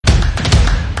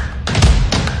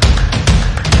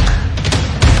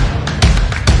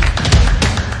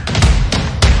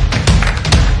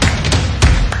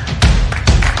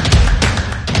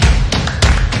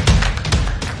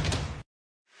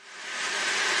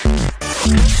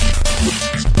You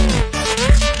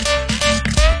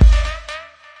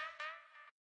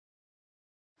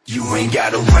ain't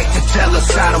got a right to tell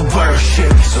us how to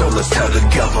worship, so let's tell the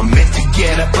government to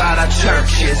get up out our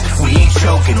churches. We ain't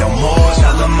choking no more,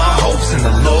 tell them our hopes in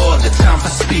the Lord. The time for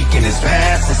speaking is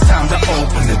past, it's time to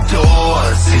open the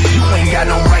doors. You ain't got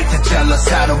no right to tell us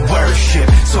how to worship,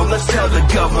 so let's tell the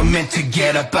government to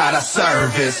get up out our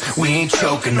service. We ain't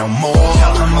choking no more,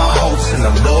 tell them our hopes in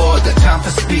the Lord. The time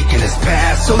for speaking is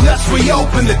past, so let's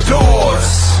reopen the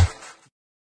doors.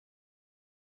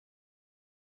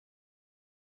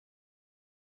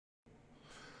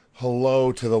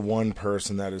 Hello to the one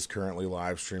person that is currently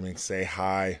live streaming. Say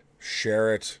hi,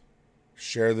 share it,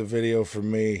 share the video for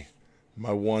me,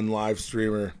 my one live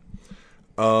streamer.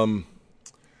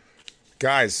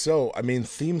 Guys, so,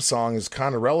 theme song is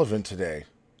kind of relevant today.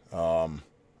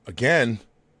 Again,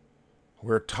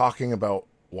 we're talking about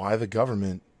why the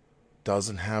government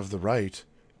doesn't have the right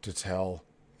to tell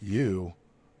you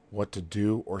what to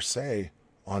do or say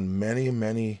on many,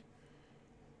 many,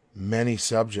 many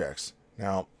subjects.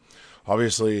 Now,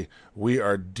 obviously, we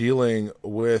are dealing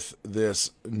with this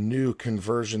new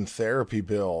conversion therapy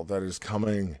bill that is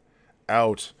coming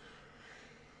out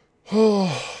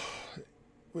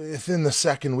within the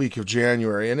second week of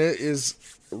January, and it is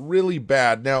really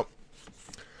bad. Now,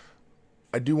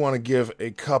 I do want to give a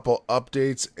couple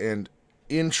updates and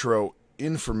intro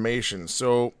information.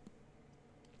 So,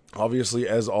 obviously,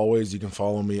 as always, you can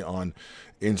follow me on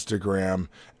Instagram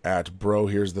at Bro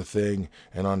Here's the Thing,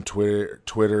 and on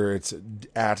Twitter it's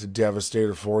at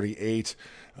Devastator48.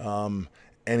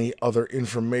 Any other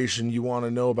information you want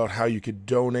to know about how you could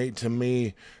donate to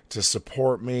me, to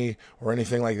support me, or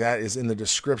anything like that is in the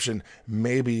description.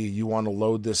 Maybe you want to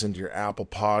load this into your Apple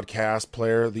Podcast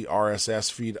player. The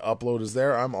RSS feed upload is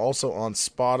there. I'm also on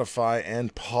Spotify,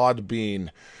 and Podbean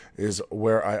is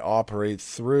where I operate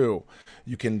through.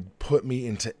 You can put me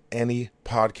into any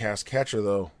podcast catcher,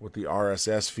 though, with the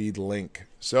RSS feed link.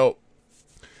 So,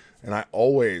 and I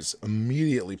always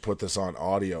immediately put this on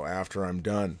audio after I'm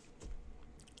done.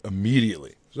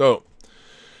 Immediately. So,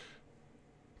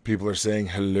 people are saying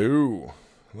hello.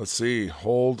 Let's see.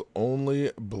 Hold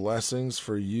only blessings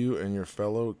for you and your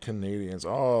fellow Canadians.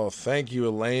 Oh, thank you,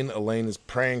 Elaine. Elaine is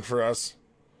praying for us.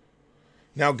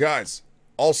 Now, guys,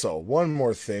 also, one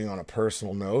more thing on a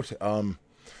personal note.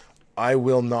 I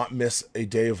will not miss a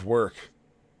day of work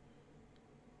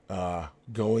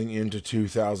going into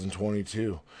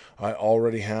 2022. I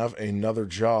already have another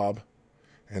job,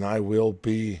 and I will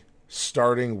be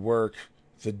starting work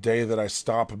the day that I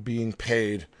stop being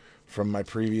paid from my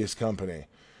previous company.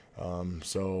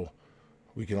 So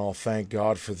we can all thank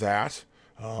God for that.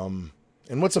 And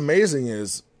what's amazing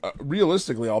is,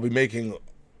 realistically, I'll be making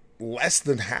less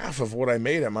than half of what I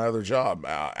made at my other job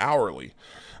hourly.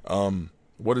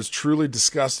 What is truly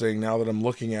disgusting, now that I'm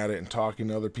looking at it and talking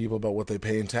to other people about what they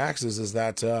pay in taxes, is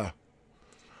that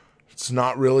it's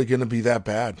not really going to be that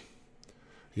bad.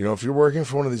 You know, if you're working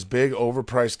for one of these big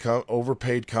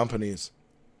overpaid companies,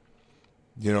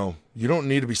 you know, you don't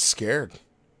need to be scared.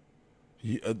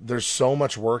 There's so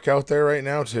much work out there right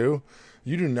now, too.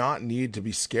 You do not need to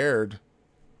be scared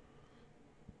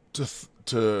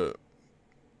to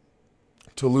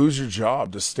lose your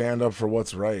job, to stand up for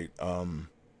what's right.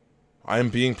 I am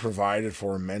being provided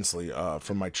for immensely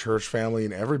from my church family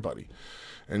and everybody.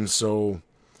 And so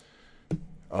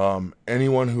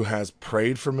anyone who has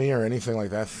prayed for me or anything like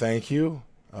that, thank you.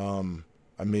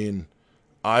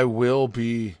 I will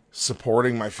be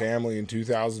supporting my family in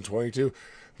 2022.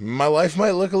 My life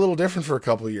might look a little different for a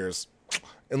couple of years,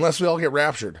 unless we all get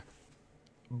raptured.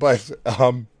 But,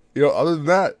 other than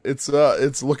that,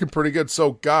 it's looking pretty good.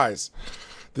 So, guys,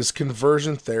 this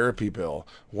conversion therapy bill,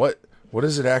 what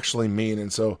does it actually mean?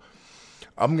 And so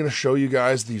I'm going to show you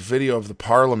guys the video of the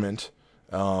Parliament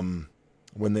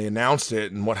when they announced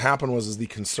it. And what happened was the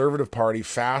Conservative Party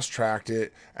fast-tracked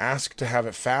it, asked to have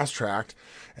it fast-tracked,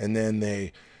 and then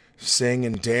they sing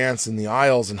and dance in the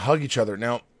aisles and hug each other.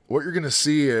 Now, what you're going to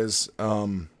see is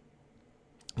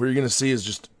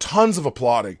just tons of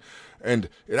applauding. And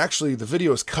the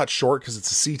video is cut short because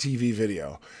it's a CTV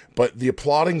video. But the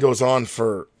applauding goes on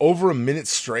for over a minute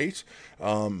straight.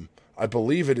 I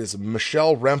believe it is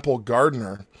Michelle Rempel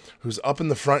Gardner, who's up in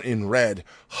the front in red,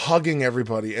 hugging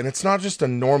everybody. And it's not just a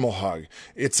normal hug.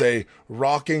 It's a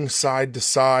rocking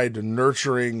side-to-side,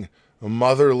 nurturing,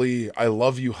 motherly, I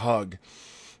love you hug.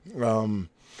 And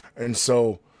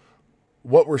so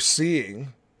what we're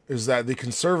seeing is that the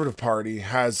Conservative Party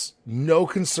has no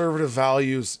conservative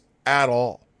values at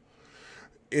all.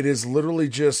 It is literally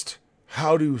just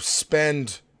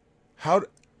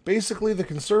basically the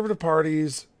Conservative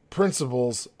Party's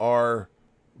principles are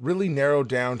really narrowed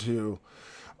down to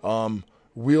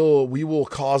we will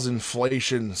cause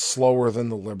inflation slower than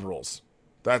the Liberals.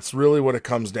 That's really what it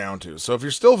comes down to. So if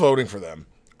you're still voting for them,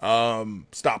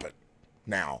 stop it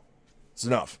now. It's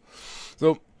enough.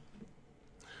 So,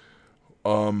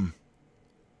 and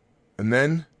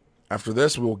then after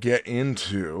this, we'll get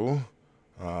into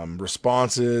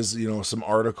responses. Some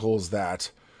articles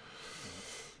that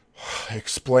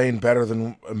explain better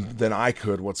than I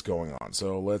could what's going on.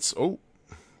 So let's. Oh,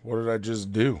 what did I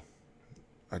just do?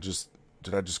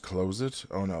 Did I just close it?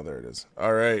 Oh no, there it is.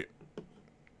 All right.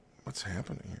 What's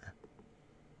happening here?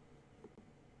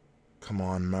 Come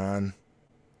on, man.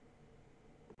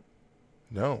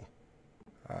 No.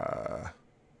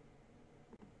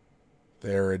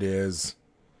 There it is.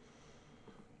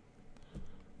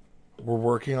 We're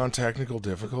working on technical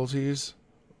difficulties,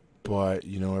 but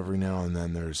every now and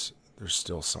then there's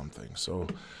still something. So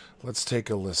let's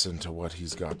take a listen to what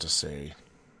he's got to say.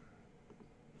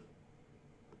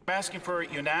 I'm asking for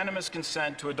unanimous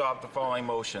consent to adopt the following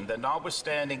motion: that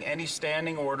notwithstanding any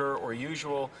standing order or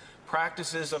usual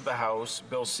practices of the House,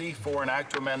 Bill C-4, an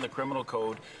act to amend the Criminal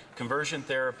Code, conversion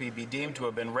therapy, be deemed to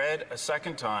have been read a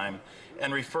second time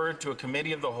and referred to a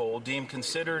committee of the whole, deemed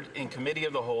considered in committee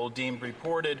of the whole, deemed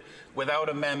reported without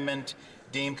amendment,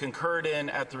 deemed concurred in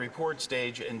at the report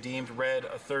stage, and deemed read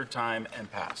a third time and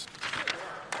passed.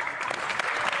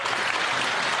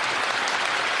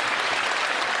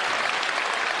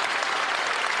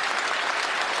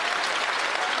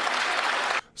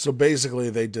 So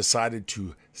basically, they decided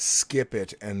to skip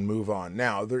it and move on.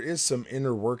 Now, there is some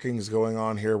inner workings going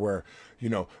on here where,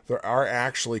 there are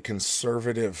actually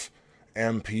conservative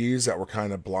MPs that were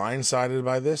kind of blindsided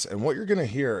by this. And what you're going to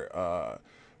hear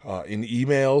in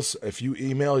emails, if you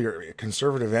email your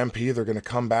conservative MP, they're going to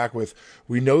come back with,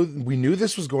 we knew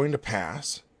this was going to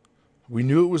pass. We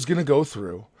knew it was going to go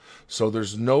through. So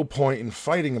there's no point in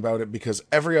fighting about it because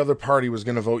every other party was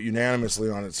going to vote unanimously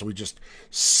on it. So we just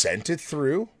sent it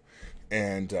through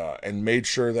and made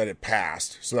sure that it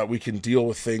passed so that we can deal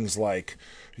with things like,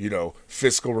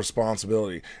 fiscal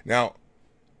responsibility. Now,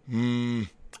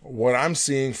 what I'm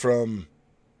seeing from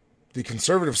the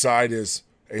conservative side is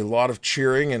a lot of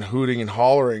cheering and hooting and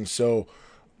hollering. So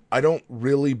I don't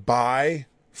really buy,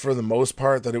 for the most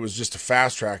part, that it was just to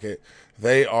fast track it.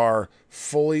 They are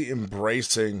fully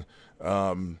embracing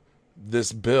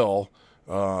this bill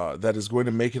that is going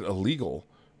to make it illegal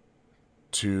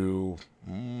to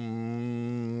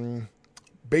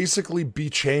basically be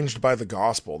changed by the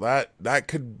gospel. That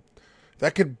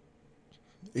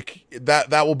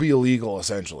will be illegal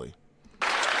essentially.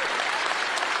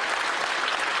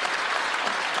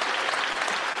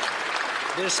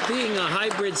 This being a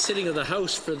hybrid sitting of the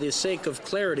House, for the sake of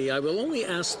clarity, I will only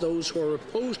ask those who are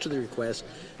opposed to the request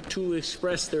to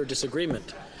express their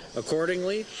disagreement.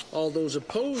 Accordingly, all those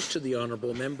opposed to the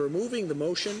honourable member moving the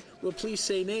motion will please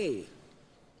say nay.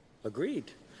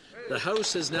 Agreed. The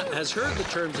House has heard the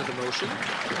terms of the motion.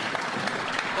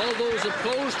 All those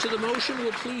opposed to the motion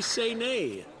will please say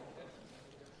nay.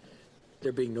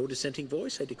 There being no dissenting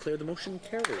voice, I declare the motion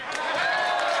carried.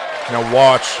 Now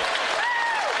watch.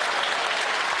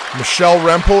 Michelle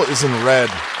Rempel is in red.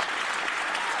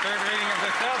 Third reading of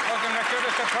the bill. Welcome to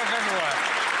Mr. President.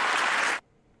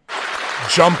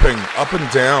 Jumping up and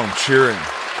down, cheering,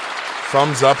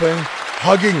 thumbs upping,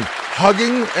 hugging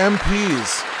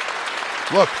MPs.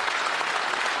 Look,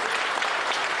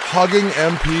 hugging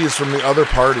MPs from the other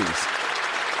parties.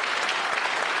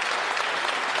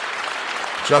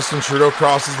 Justin Trudeau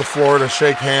crosses the floor to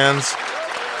shake hands.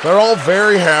 They're all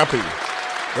very happy.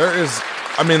 They're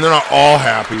not all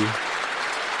happy.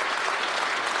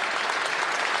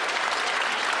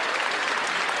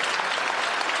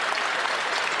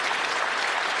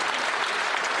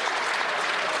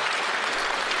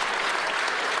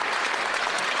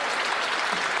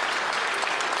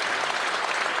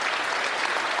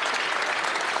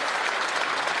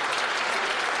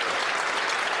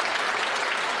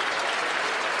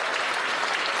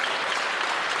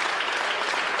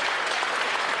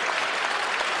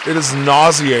 It is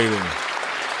nauseating.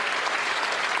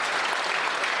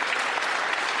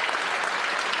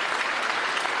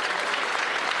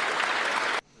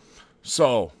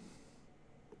 So,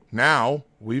 now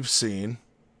we've seen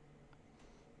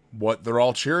what they're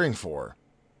all cheering for.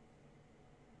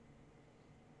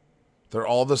 They're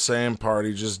all the same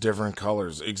party, just different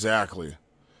colors. Exactly.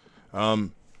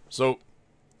 So,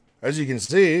 as you can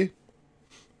see,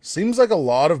 seems like a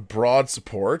lot of broad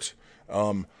support.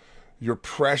 You're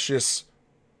precious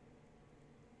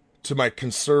to my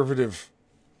conservative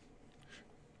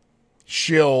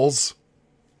shills,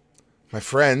 my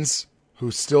friends who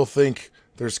still think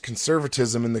there's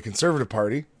conservatism in the Conservative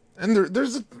Party, and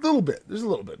there's a little bit,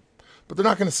 but they're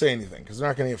not going to say anything because they're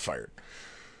not going to get fired.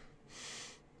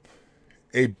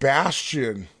 A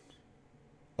bastion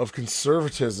of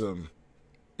conservatism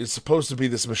is supposed to be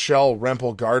this Michelle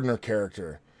Rempel Gardner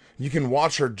character. You can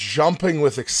watch her jumping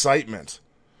with excitement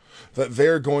that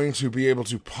they're going to be able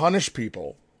to punish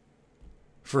people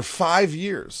for 5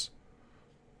 years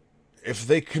if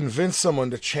they convince someone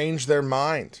to change their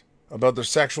mind about their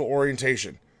sexual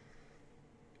orientation.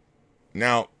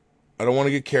 Now, I don't want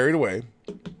to get carried away.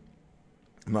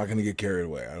 I'm not going to get carried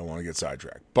away. I don't want to get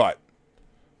sidetracked. But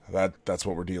that's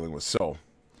what we're dealing with. So,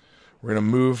 we're going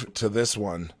to move to this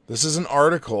one. This is an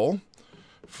article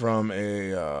from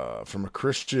a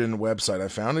Christian website I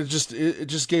found. It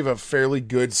just gave a fairly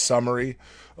good summary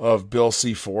of Bill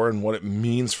C-4 and what it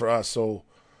means for us. So,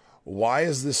 why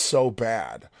is this so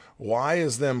bad? Why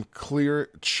is them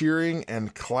cheering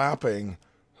and clapping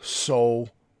so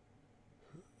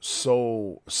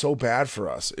bad for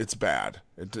us? It's bad.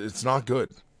 It's not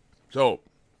good. So,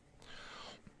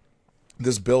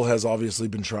 this bill has obviously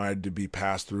been tried to be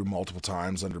passed through multiple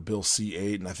times under Bill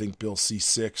C-8, and I think Bill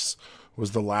C-6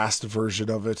 was the last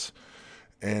version of it.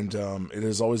 And it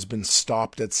has always been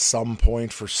stopped at some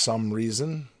point for some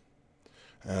reason.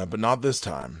 But not this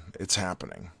time. It's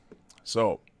happening.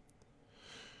 So,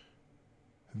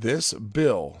 this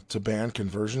bill to ban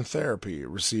conversion therapy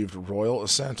received royal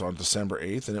assent on December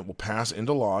 8th, and it will pass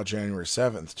into law January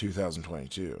 7th,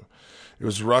 2022. It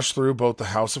was rushed through both the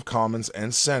House of Commons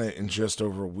and Senate in just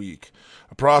over a week,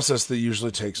 a process that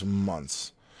usually takes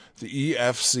months. The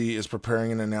EFC is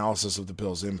preparing an analysis of the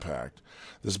bill's impact.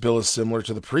 This bill is similar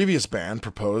to the previous ban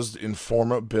proposed in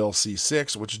former Bill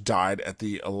C-6, which died at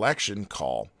the election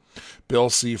call. Bill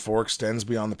C-4 extends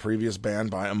beyond the previous ban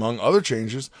by, among other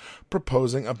changes,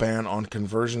 proposing a ban on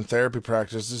conversion therapy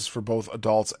practices for both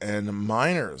adults and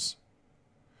minors.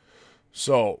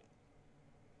 So,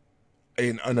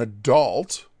 an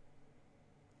adult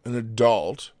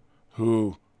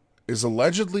who is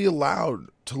allegedly allowed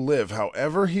to live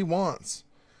however he wants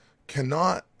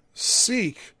cannot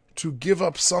seek to give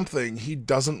up something he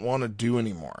doesn't want to do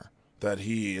anymore, that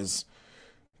he is...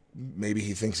 Maybe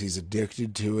he thinks he's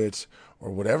addicted to it or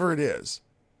whatever it is.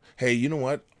 Hey, you know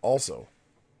what? Also,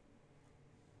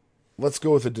 let's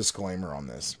go with a disclaimer on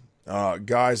this.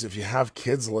 Guys, if you have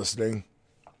kids listening,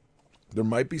 there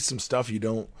might be some stuff you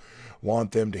don't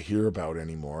want them to hear about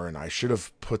anymore. And I should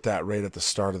have put that right at the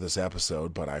start of this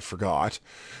episode, but I forgot.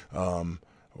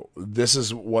 This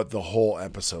is what the whole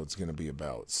episode's going to be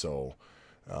about. So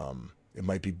it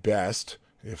might be best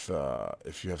if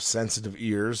you have sensitive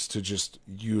ears to just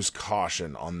use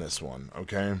caution on this one,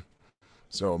 okay?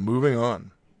 So, moving on.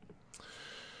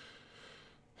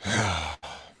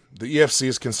 The EFC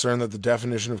is concerned that the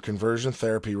definition of conversion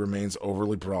therapy remains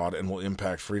overly broad and will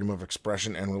impact freedom of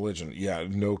expression and religion. Yeah,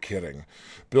 no kidding.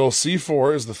 Bill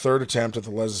C-4 is the third attempt at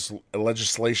the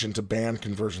legislation to ban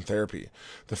conversion therapy.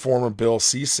 The former Bill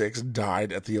C-6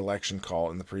 died at the election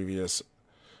call in the previous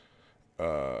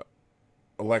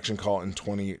election call in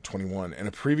 2021, and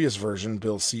a previous version,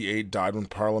 Bill C-8, died when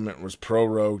Parliament was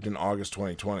prorogued in August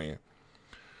 2020.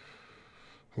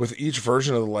 With each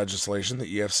version of the legislation,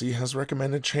 the EFC has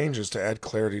recommended changes to add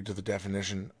clarity to the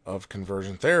definition of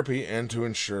conversion therapy and to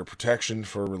ensure protection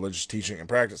for religious teaching and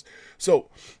practice.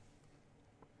 So,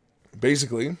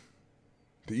 basically,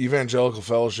 the Evangelical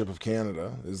Fellowship of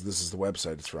Canada, this is the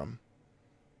website it's from,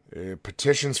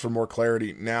 petitions for more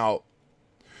clarity. Now,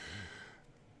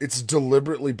 it's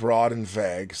deliberately broad and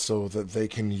vague so that they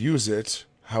can use it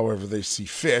however they see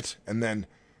fit and then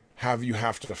have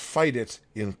to fight it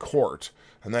in court.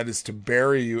 And that is to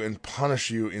bury you and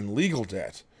punish you in legal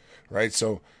debt, right?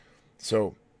 So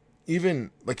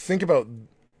even, like, think about,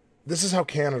 this is how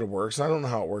Canada works. I don't know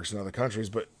how it works in other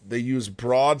countries, but they use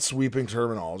broad sweeping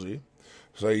terminology.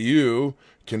 So you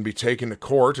can be taken to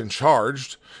court and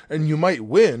charged, and you might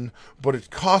win, but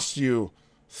it costs you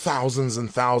thousands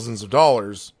and thousands of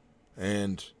dollars,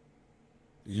 and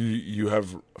you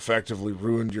have effectively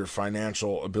ruined your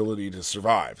financial ability to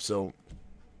survive. So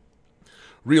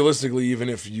realistically, even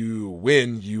if you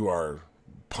win, you are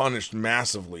punished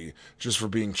massively just for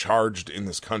being charged in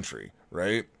this country,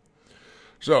 right?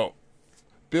 So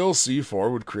Bill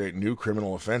C-4 would create new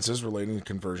criminal offenses relating to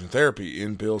conversion therapy.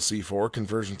 In Bill C-4,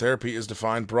 conversion therapy is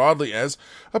defined broadly as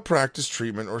a practice,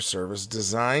 treatment, or service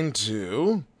designed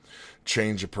to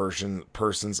change a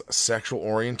person's sexual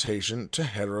orientation to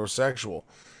heterosexual.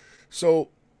 So,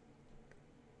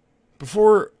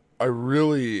 before I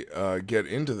really get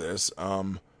into this,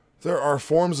 there are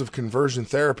forms of conversion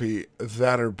therapy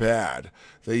that are bad.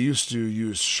 They used to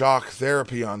use shock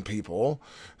therapy on people.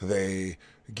 They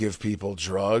give people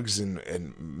drugs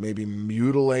and maybe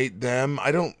mutilate them.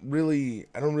 I don't really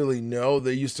know.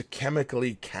 They used to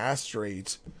chemically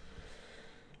castrate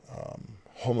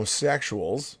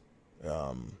homosexuals.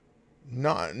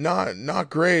 Not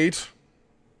great.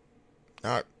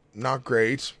 Not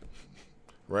great.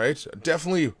 Right?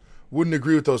 Definitely wouldn't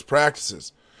agree with those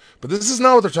practices. But this is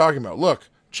not what they're talking about. Look,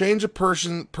 change a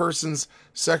person's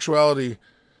sexuality,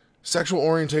 sexual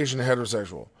orientation to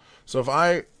heterosexual. So if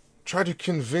I try to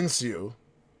convince you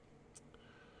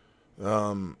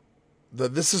that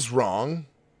this is wrong,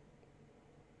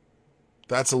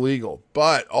 that's illegal.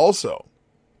 But also,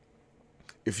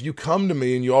 if you come to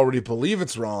me and you already believe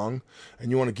it's wrong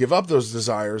and you want to give up those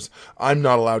desires, I'm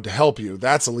not allowed to help you.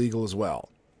 That's illegal as well.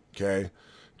 Okay?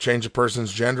 Change a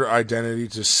person's gender identity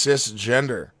to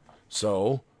cisgender.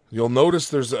 So you'll notice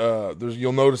there's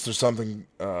something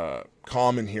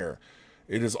common here.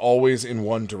 It is always in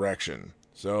one direction.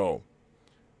 So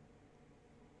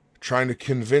trying to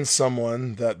convince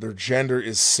someone that their gender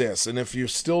is cis, and if you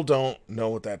still don't know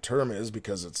what that term is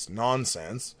because it's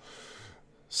nonsense,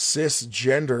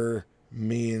 cisgender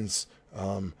means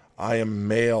I am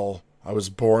male. I was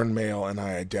born male and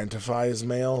I identify as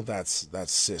male. That's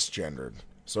cisgendered.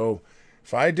 So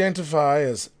if I identify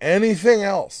as anything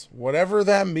else, whatever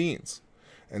that means,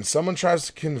 and someone tries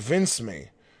to convince me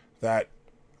that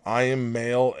I am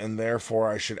male and therefore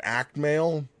I should act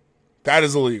male, that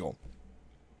is illegal.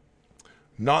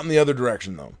 Not in the other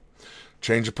direction, though.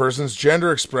 Change a person's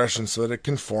gender expression so that it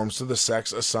conforms to the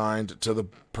sex assigned to the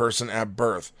person at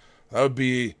birth. That would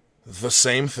be the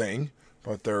same thing,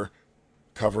 but they're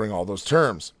covering all those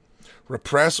terms.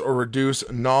 Repress or reduce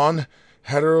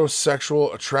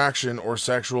non-heterosexual attraction or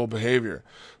sexual behavior.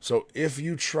 So if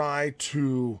you try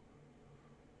to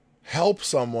help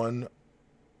someone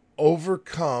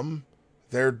overcome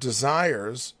their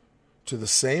desires to the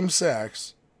same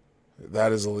sex,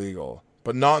 that is illegal.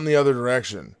 But not in the other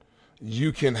direction.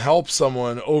 You can help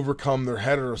someone overcome their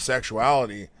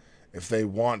heterosexuality if they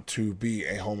want to be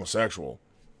a homosexual.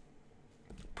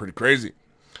 Pretty crazy.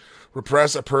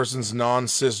 Repress a person's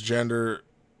non-cisgender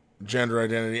gender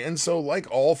identity. And so, like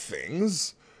all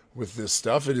things with this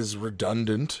stuff, it is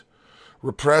redundant.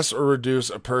 Repress or reduce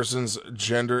a person's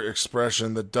gender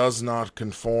expression that does not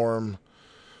conform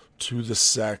to the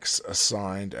sex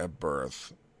assigned at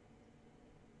birth.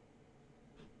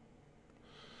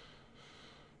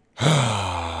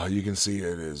 You can see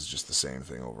it is just the same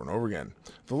thing over and over again.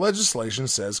 The legislation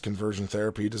says conversion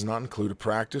therapy does not include a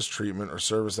practice, treatment, or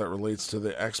service that relates to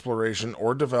the exploration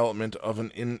or development of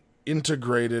an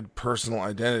integrated personal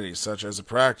identity, such as a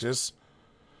practice,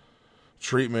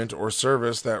 treatment, or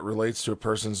service that relates to a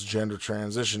person's gender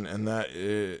transition, and that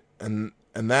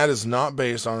is not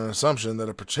based on an assumption that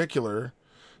a particular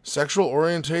sexual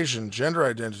orientation, gender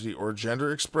identity, or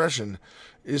gender expression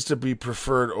is to be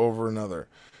preferred over another.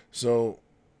 So,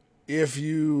 if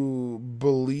you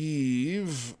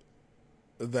believe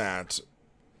that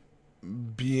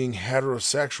being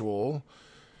heterosexual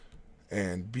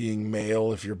and being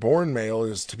male, if you're born male,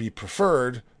 is to be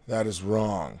preferred, that is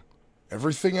wrong.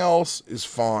 Everything else is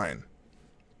fine.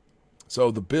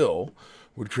 So, the bill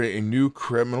would create a new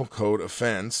criminal code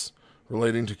offense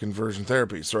relating to conversion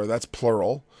therapy. Sorry, that's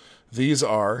plural. These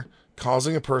are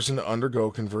causing a person to undergo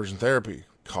conversion therapy,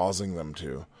 causing them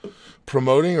to,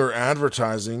 promoting or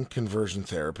advertising conversion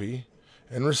therapy,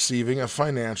 and receiving a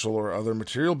financial or other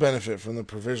material benefit from the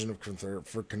provision of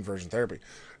for conversion therapy.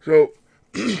 So,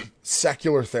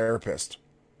 secular therapist,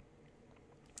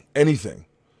 anything.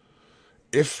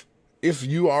 If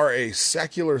you are a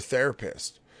secular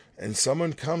therapist and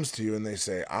someone comes to you and they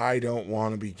say, I don't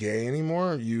want to be gay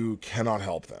anymore, you cannot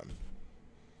help them.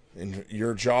 And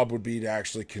your job would be to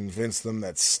actually convince them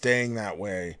that staying that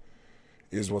way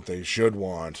is what they should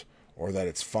want, or that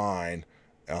it's fine.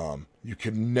 You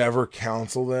could never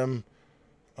counsel them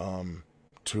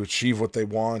to achieve what they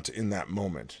want in that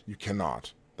moment. You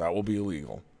cannot. That will be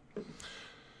illegal.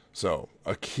 So,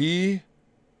 a key...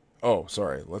 Oh,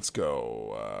 sorry. Let's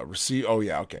go.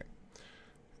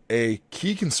 A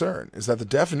key concern is that the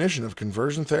definition of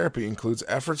conversion therapy includes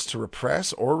efforts to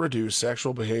repress or reduce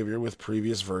sexual behavior with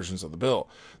previous versions of the bill.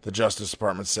 The Justice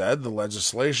Department said the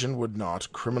legislation would not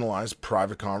criminalize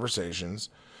private conversations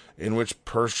in which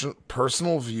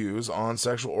personal views on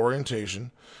sexual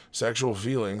orientation, sexual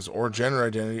feelings, or gender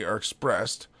identity are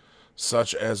expressed,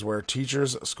 such as where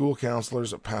teachers, school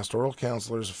counselors, pastoral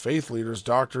counselors, faith leaders,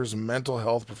 doctors, mental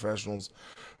health professionals,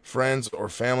 friends, or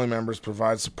family members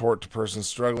provide support to persons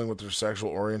struggling with their sexual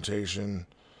orientation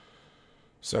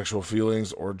sexual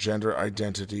feelings or gender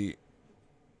identity.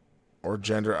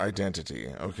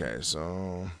 Okay,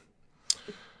 so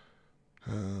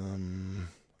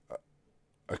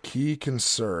a key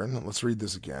concern, let's read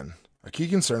this again. A key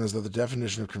concern is that the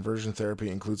definition of conversion therapy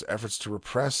includes efforts to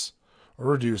repress or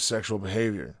reduce sexual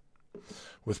behavior.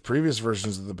 With previous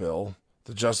versions of the bill,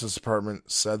 the Justice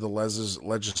Department said the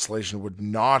legislation would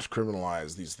not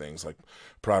criminalize these things like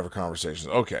private conversations.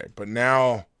 Okay, but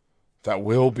now that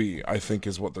will be, I think,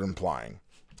 is what they're implying.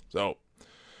 So,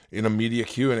 in a media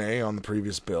Q&A on the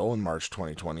previous bill in March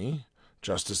 2020,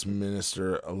 Justice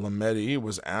Minister Lametti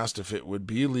was asked if it would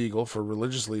be illegal for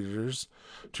religious leaders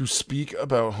to speak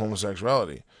about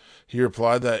homosexuality. He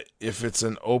replied that if it's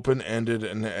an open-ended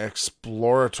and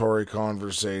exploratory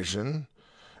conversation,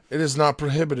 it is not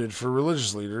prohibited for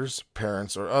religious leaders,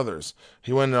 parents, or others.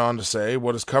 He went on to say,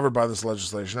 what is covered by this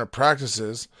legislation are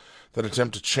practices that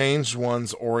attempt to change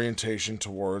one's orientation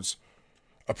towards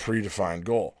a predefined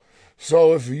goal.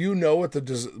 So if you know what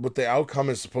the outcome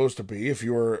is supposed to be, if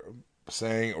you're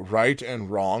saying right and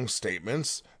wrong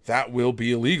statements, that will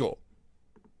be illegal.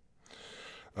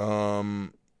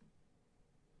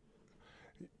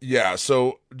 Yeah,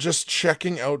 so just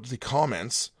checking out the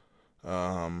comments,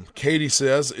 Katie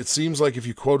says, it seems like if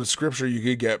you quoted scripture, you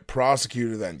could get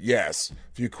prosecuted then. Yes,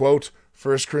 if you quote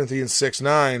 1 Corinthians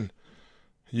 6:9,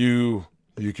 you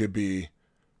could be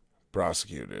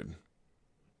prosecuted.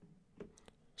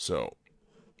 So,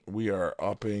 we are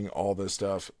upping all this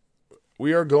stuff.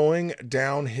 We are going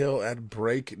downhill at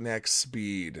breakneck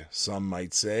speed, some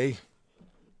might say.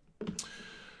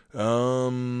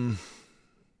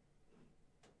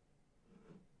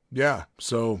 Yeah,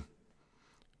 so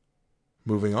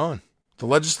moving on. The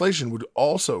legislation would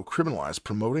also criminalize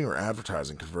promoting or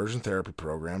advertising conversion therapy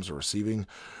programs or receiving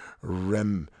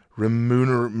remuneration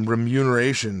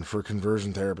for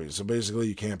conversion therapy. So basically,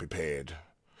 you can't be paid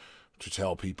to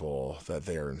tell people that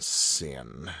they're in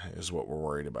sin, is what we're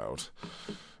worried about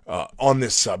on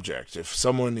this subject. If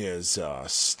someone is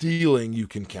stealing, you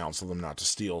can counsel them not to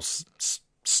steal.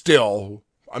 Still,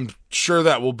 I'm sure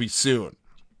that will be soon.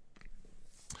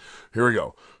 Here we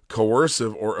go.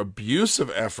 Coercive or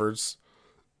abusive efforts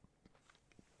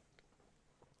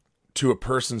to a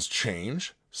person's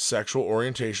change, sexual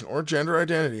orientation, or gender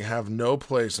identity have no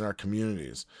place in our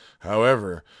communities.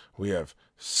 However, we have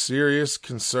serious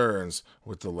concerns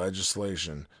with the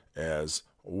legislation as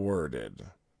worded.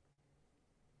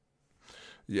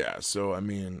 Yeah, so I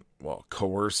mean, well,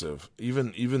 coercive,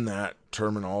 even that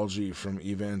terminology from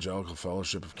Evangelical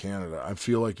Fellowship of Canada, I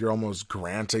feel like you're almost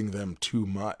granting them too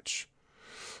much.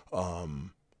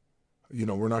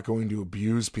 We're not going to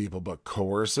abuse people, but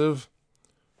coercive,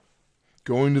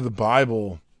 going to the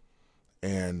Bible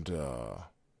and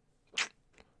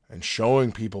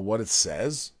showing people what it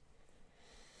says.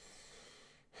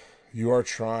 You are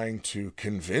trying to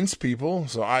convince people.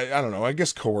 So I don't know. I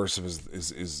guess coercive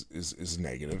is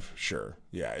negative. Sure.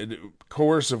 Yeah.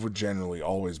 Coercive would generally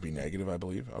always be negative, I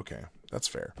believe. Okay. That's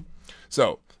fair.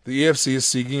 So the EFC is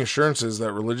seeking assurances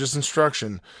that religious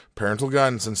instruction, parental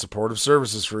guidance, and supportive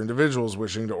services for individuals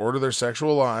wishing to order their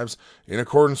sexual lives in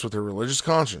accordance with their religious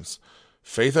conscience,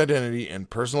 faith identity, and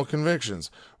personal convictions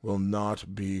will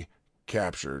not be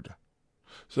captured.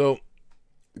 So,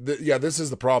 this is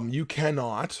the problem. You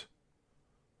cannot,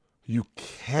 if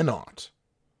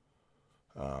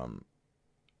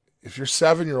your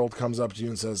 7-year-old comes up to you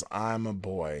and says, I'm a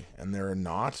boy, and they're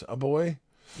not a boy,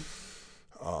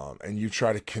 and you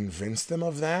try to convince them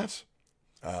of that,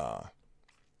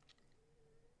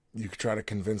 you could try to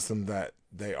convince them that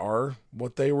they are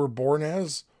what they were born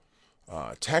as.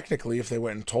 Technically, if they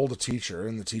went and told a teacher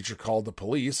and the teacher called the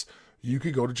police, you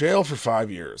could go to jail for 5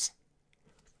 years.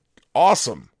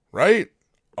 Awesome, right?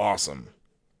 Awesome.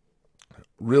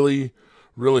 Really,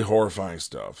 really horrifying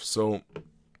stuff. So,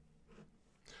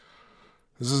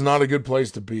 this is not a good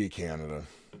place to be, Canada.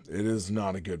 It is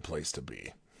not a good place to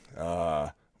be.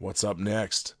 What's up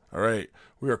next? All right,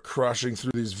 we are crushing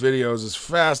through these videos as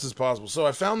fast as possible. So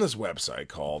I found this website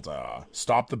called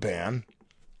Stop the Ban,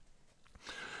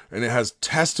 and it has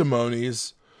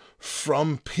testimonies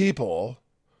from people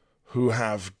who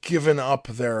have given up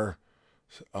their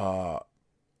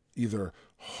either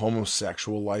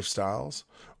homosexual lifestyles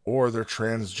or their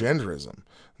transgenderism.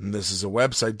 And this is a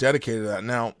website dedicated to that.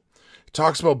 Now, it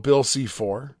talks about Bill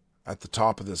C-4 at the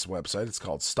top of this website. It's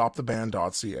called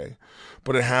stoptheban.ca,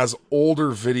 but it has older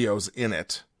videos in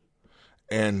it,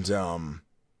 and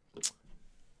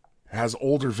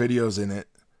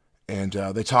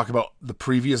they talk about the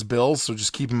previous bills. So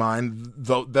just keep in mind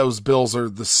those bills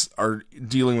are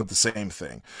dealing with the same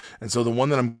thing. And so the one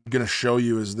that I'm going to show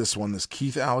you is this one, this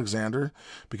Keith Alexander,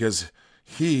 because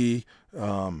it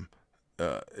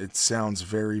sounds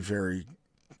very, very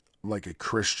like a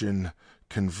Christian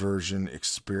conversion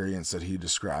experience that he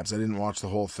describes. I didn't watch the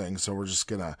whole thing, so we're just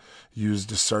going to use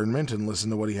discernment and listen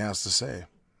to what he has to say.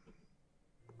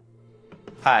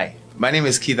 Hi, my name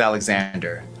is Keith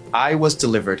Alexander. I was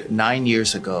delivered 9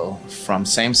 years ago from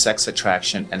same-sex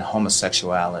attraction and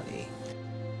homosexuality.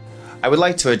 I would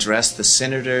like to address the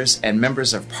senators and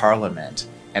members of parliament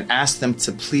and ask them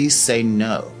to please say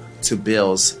no to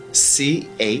bills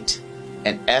C-8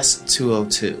 and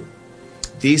S-202.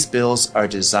 These bills are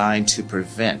designed to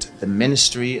prevent the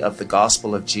ministry of the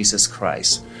gospel of Jesus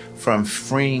Christ from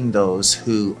freeing those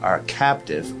who are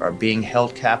captive or being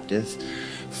held captive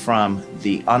from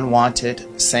the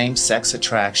unwanted same-sex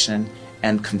attraction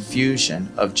and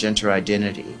confusion of gender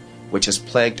identity, which has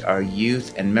plagued our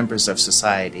youth and members of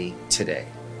society today.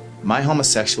 My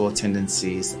homosexual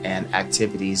tendencies and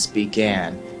activities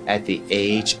began at the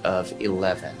age of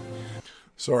 11.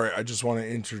 Sorry, I just want to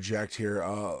interject here.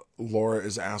 Laura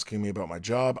is asking me about my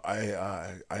job.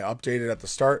 I updated at the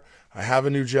start. I have a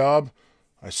new job.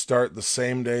 I start the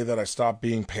same day that I stop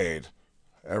being paid.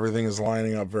 Everything is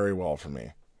lining up very well for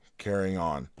me. Carrying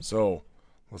on. So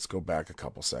let's go back a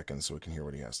couple seconds so we can hear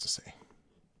what he has to say.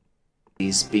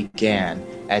 These began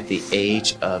at the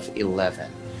age of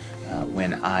 11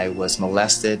 when I was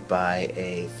molested by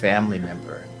a family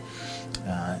member.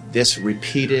 This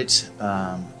repeated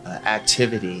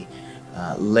activity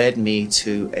led me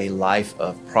to a life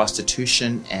of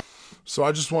prostitution. So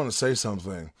I just want to say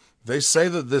something. They say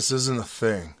that this isn't a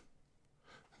thing.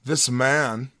 This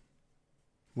man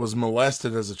was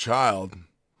molested as a child,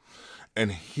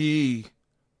 and he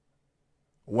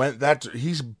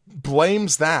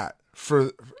blames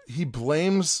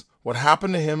what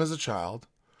happened to him as a child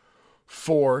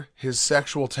for his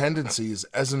sexual tendencies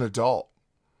as an adult.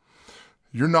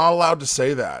 You're not allowed to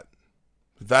say that.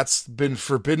 That's been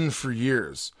forbidden for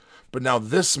years. But now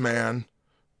this man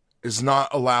is not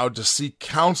allowed to seek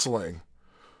counseling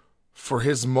for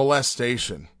his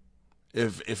molestation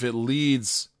if it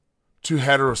leads to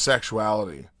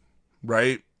heterosexuality,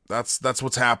 right? That's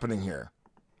what's happening here.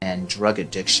 And drug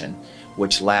addiction,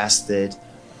 which lasted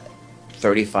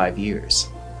 35 years.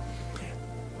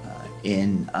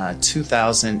 In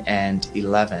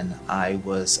 2011, I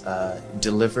was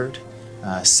delivered,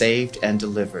 saved and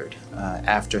delivered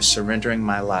after surrendering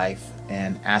my life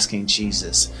and asking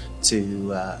Jesus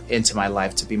into my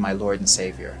life to be my Lord and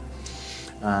Savior.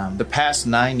 The past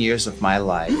 9 years of my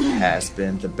life has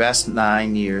been the best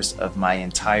 9 years of my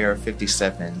entire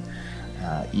 57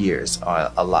 years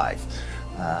alive.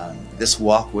 This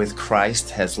walk with Christ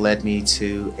has led me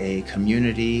to a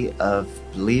community of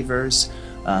believers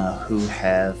who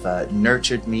have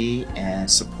nurtured me and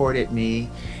supported me,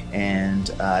 and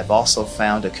I've also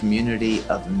found a community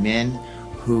of men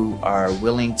who are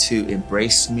willing to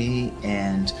embrace me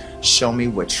and show me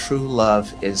what true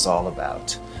love is all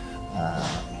about.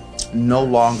 No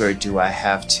longer do I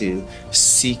have to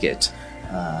seek it.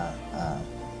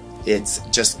 It's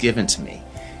just given to me,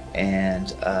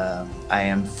 and I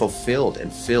am fulfilled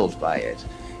and filled by it.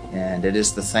 And it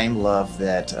is the same love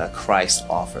that Christ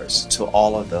offers to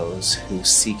all of those who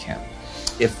seek Him.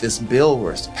 If this bill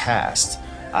was passed,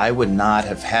 I would not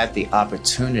have had the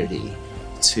opportunity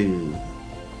to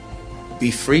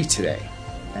be free today.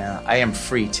 I am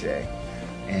free today.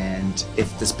 And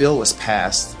if this bill was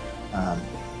passed,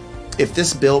 if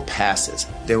this bill passes,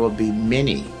 there will be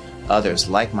many others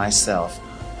like myself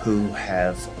who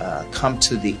have come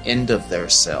to the end of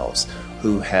themselves,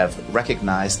 who have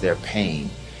recognized their pain,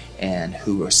 and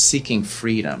who are seeking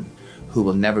freedom, who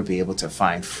will never be able to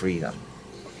find freedom.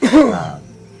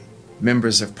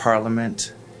 Members of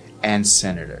Parliament and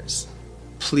senators,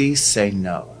 please say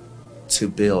no to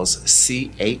bills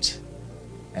C-8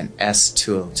 and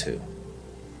S-202.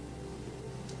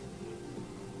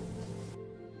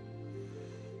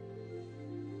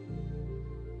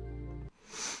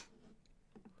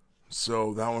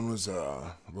 So that one was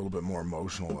a little bit more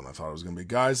emotional than I thought it was going to be.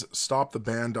 Guys,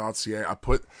 stoptheban.ca. I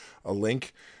put a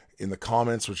link in the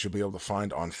comments, which you'll be able to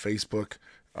find on Facebook.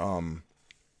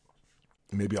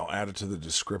 Maybe I'll add it to the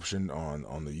description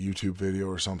on the YouTube video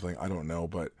or something. I don't know,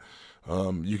 but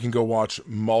you can go watch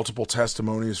multiple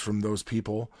testimonies from those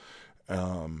people.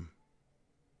 Yeah,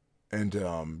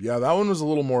 that one was a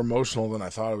little more emotional than I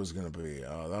thought it was going to be.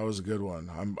 That was a good one.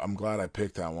 I'm glad I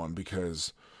picked that one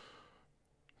because,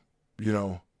 you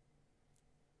know,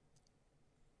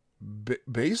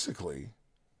 basically,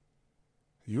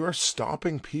 you are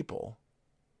stopping people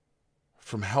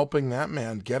from helping that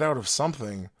man get out of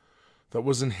something that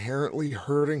was inherently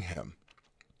hurting him.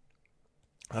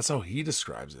 That's how he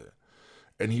describes it.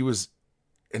 And he was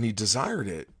and he desired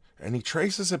it, and he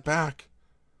traces it back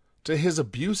to his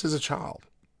abuse as a child.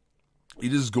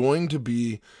 It is going to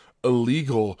be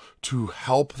illegal to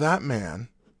help that man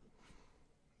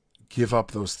give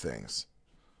up those things.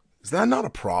 Is that not a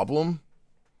problem?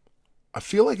 I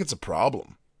feel like it's a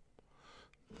problem.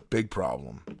 Big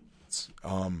problem.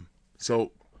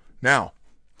 So now,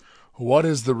 what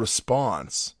is the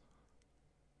response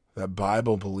that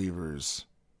Bible believers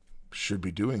should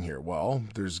be doing here? Well,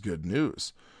 there's good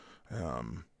news.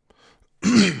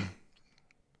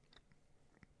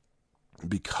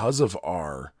 Because of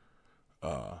our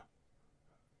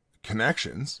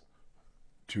connections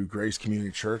to Grace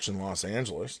Community Church in Los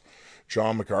Angeles,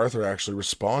 John MacArthur actually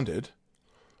responded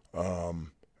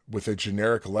with a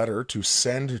generic letter to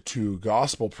send to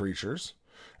gospel preachers,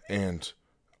 and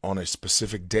on a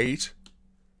specific date,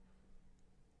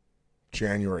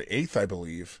 January 8th, I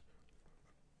believe,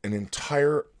 an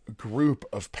entire group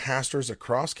of pastors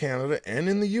across Canada and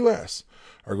in the U.S.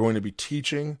 are going to be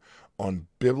teaching on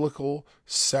biblical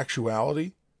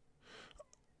sexuality,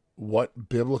 what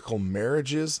biblical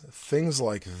marriage is, things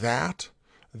like that,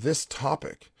 this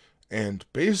topic. And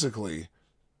basically,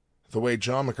 the way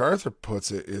John MacArthur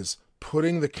puts it is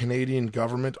putting the Canadian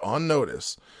government on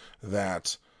notice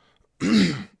that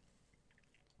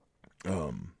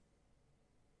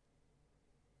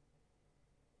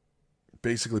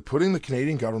basically putting the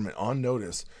Canadian government on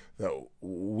notice that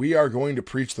we are going to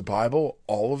preach the Bible,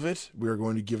 all of it. We are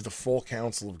going to give the full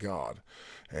counsel of God.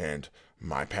 And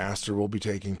my pastor will be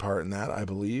taking part in that, I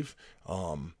believe.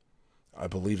 I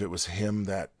believe it was him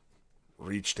that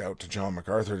reached out to John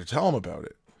MacArthur to tell him about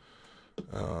it.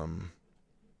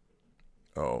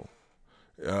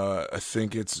 I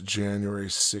think it's January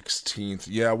 16th.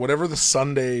 Yeah, whatever the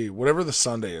Sunday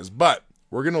is. But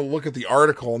we're going to look at the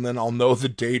article and then I'll know the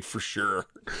date for sure.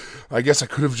 I guess I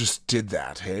could have just did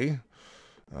that, hey?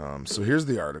 So here's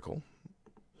the article.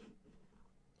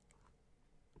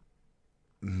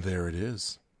 There it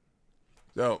is.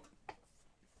 So,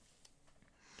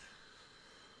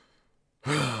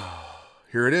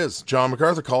 here it is. John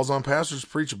MacArthur calls on pastors to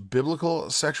preach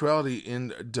biblical sexuality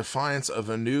in defiance of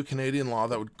a new Canadian law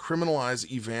that would criminalize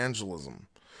evangelism.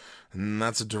 And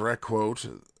that's a direct quote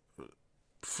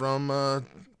from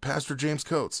Pastor James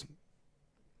Coates.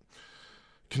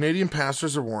 Canadian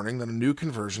pastors are warning that a new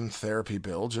conversion therapy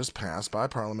bill just passed by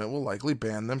Parliament will likely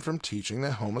ban them from teaching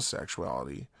that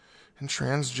homosexuality and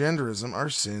transgenderism are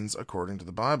sins according to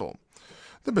the Bible.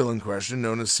 The bill in question,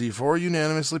 known as C4,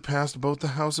 unanimously passed both the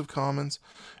House of Commons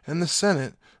and the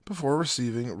Senate before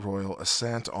receiving royal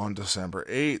assent on December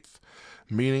 8th,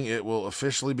 meaning it will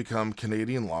officially become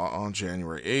Canadian law on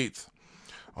January 8th.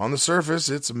 On the surface,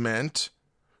 it's meant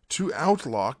to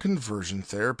outlaw conversion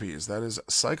therapies, that is,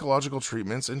 psychological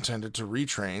treatments intended to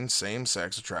retrain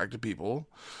same-sex attracted people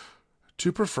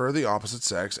to prefer the opposite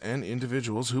sex and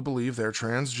individuals who believe they're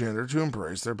transgender to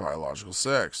embrace their biological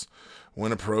sex.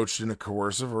 When approached in a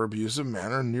coercive or abusive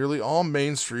manner, nearly all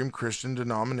mainstream Christian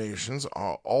denominations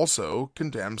also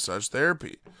condemn such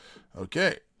therapy.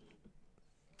 Okay.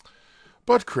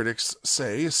 But critics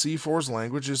say C4's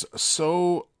language is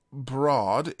so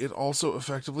broad, it also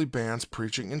effectively bans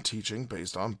preaching and teaching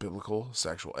based on biblical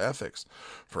sexual ethics.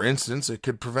 For instance, it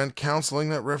could prevent counseling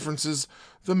that references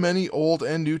the many Old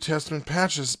and New Testament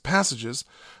passages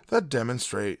that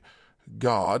demonstrate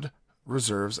God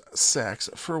reserves sex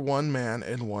for one man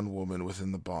and one woman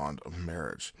within the bond of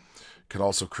marriage. It could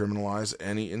also criminalize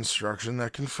any instruction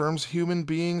that confirms human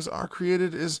beings are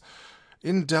created as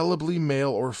indelibly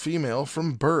male or female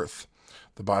from birth.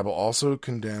 The Bible also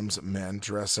condemns men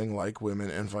dressing like women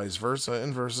and vice versa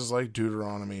in verses like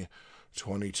Deuteronomy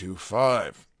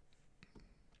 22:5.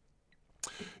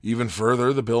 Even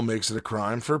further, the bill makes it a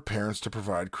crime for parents to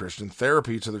provide Christian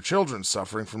therapy to their children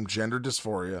suffering from gender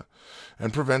dysphoria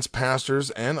and prevents pastors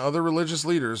and other religious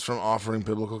leaders from offering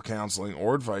biblical counseling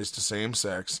or advice to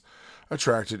same-sex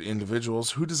attracted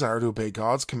individuals who desire to obey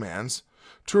God's commands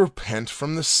to repent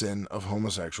from the sin of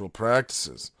homosexual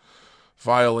practices.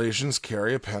 Violations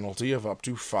carry a penalty of up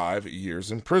to 5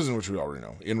 years in prison, which we already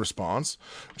know. In response,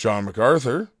 John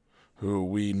MacArthur, who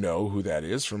we know who that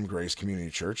is from Grace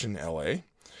Community Church in L.A.,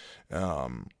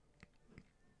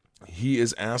 he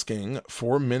is asking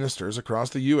for ministers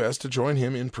across the U.S. to join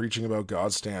him in preaching about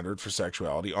God's standard for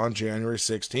sexuality on January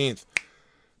 16th.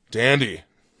 Dandy.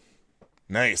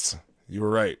 Nice. You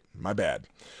were right. My bad.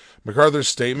 MacArthur's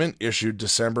statement, issued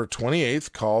December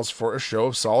 28th, calls for a show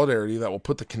of solidarity that will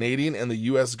put the Canadian and the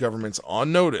U.S. governments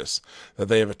on notice that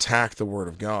they have attacked the Word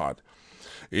of God.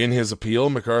 In his appeal,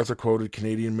 MacArthur quoted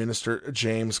Canadian Minister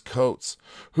James Coates,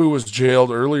 who was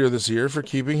jailed earlier this year for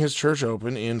keeping his church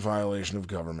open in violation of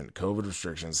government COVID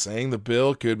restrictions, saying the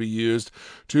bill could be used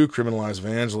to criminalize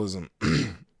evangelism.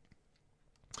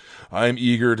 I am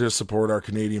eager to support our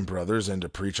Canadian brothers and to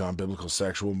preach on biblical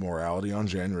sexual morality on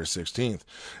January 16th,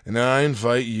 and I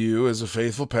invite you as a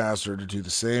faithful pastor to do the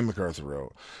same, MacArthur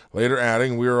wrote, later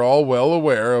adding, we are all well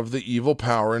aware of the evil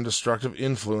power and destructive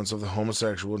influence of the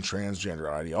homosexual and transgender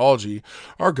ideology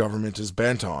our government is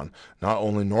bent on, not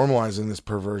only normalizing this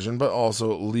perversion, but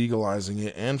also legalizing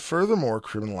it and furthermore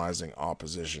criminalizing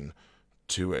opposition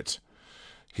to it.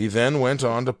 He then went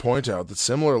on to point out that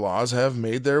similar laws have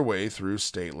made their way through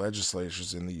state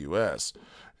legislatures in the U.S.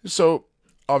 So,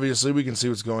 obviously, we can see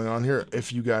what's going on here.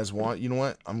 If you guys want, you know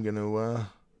what? I'm gonna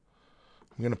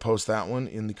post that one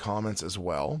in the comments as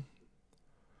well,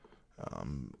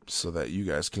 so that you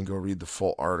guys can go read the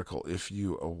full article if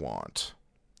you want.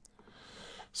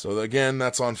 So again,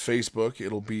 that's on Facebook.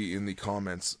 It'll be in the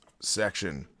comments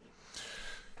section.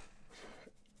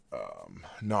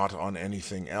 Not on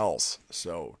anything else.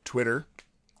 So Twitter,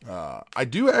 I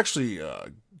do actually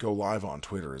go live on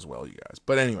Twitter as well, you guys.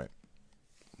 But anyway,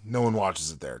 no one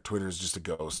watches it there. Twitter is just a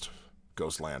ghost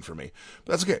land for me.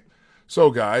 But that's okay. So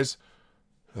guys,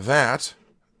 that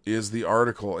is the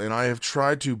article, and I have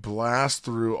tried to blast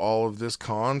through all of this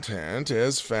content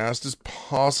as fast as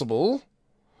possible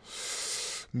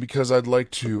because I'd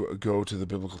like to go to the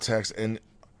biblical text, and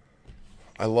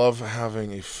I love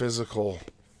having a physical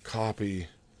copy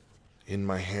in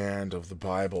my hand of the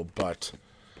Bible, but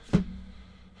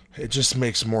it just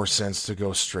makes more sense to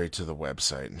go straight to the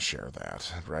website and share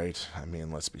that, right? I mean,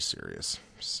 let's be serious.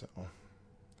 So,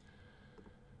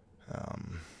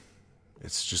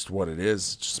 it's just what it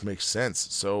is. It just makes sense.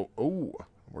 So,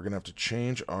 we're going to have to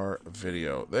change our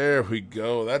video. There we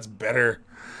go. That's better.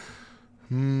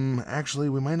 Actually,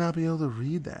 we might not be able to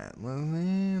read that.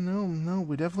 No,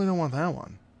 we definitely don't want that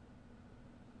one.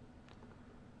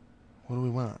 What do we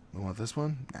want? We want this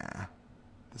one? Nah.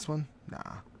 This one?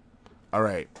 Nah. All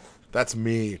right. That's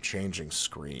me changing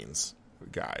screens,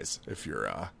 guys. If you're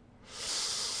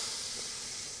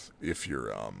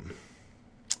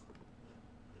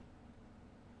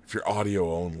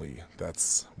audio only,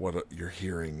 that's what you're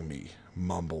hearing me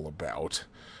mumble about.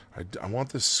 I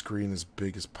want this screen as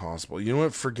big as possible. You know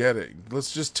what? Forget it.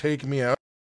 Let's just take me out.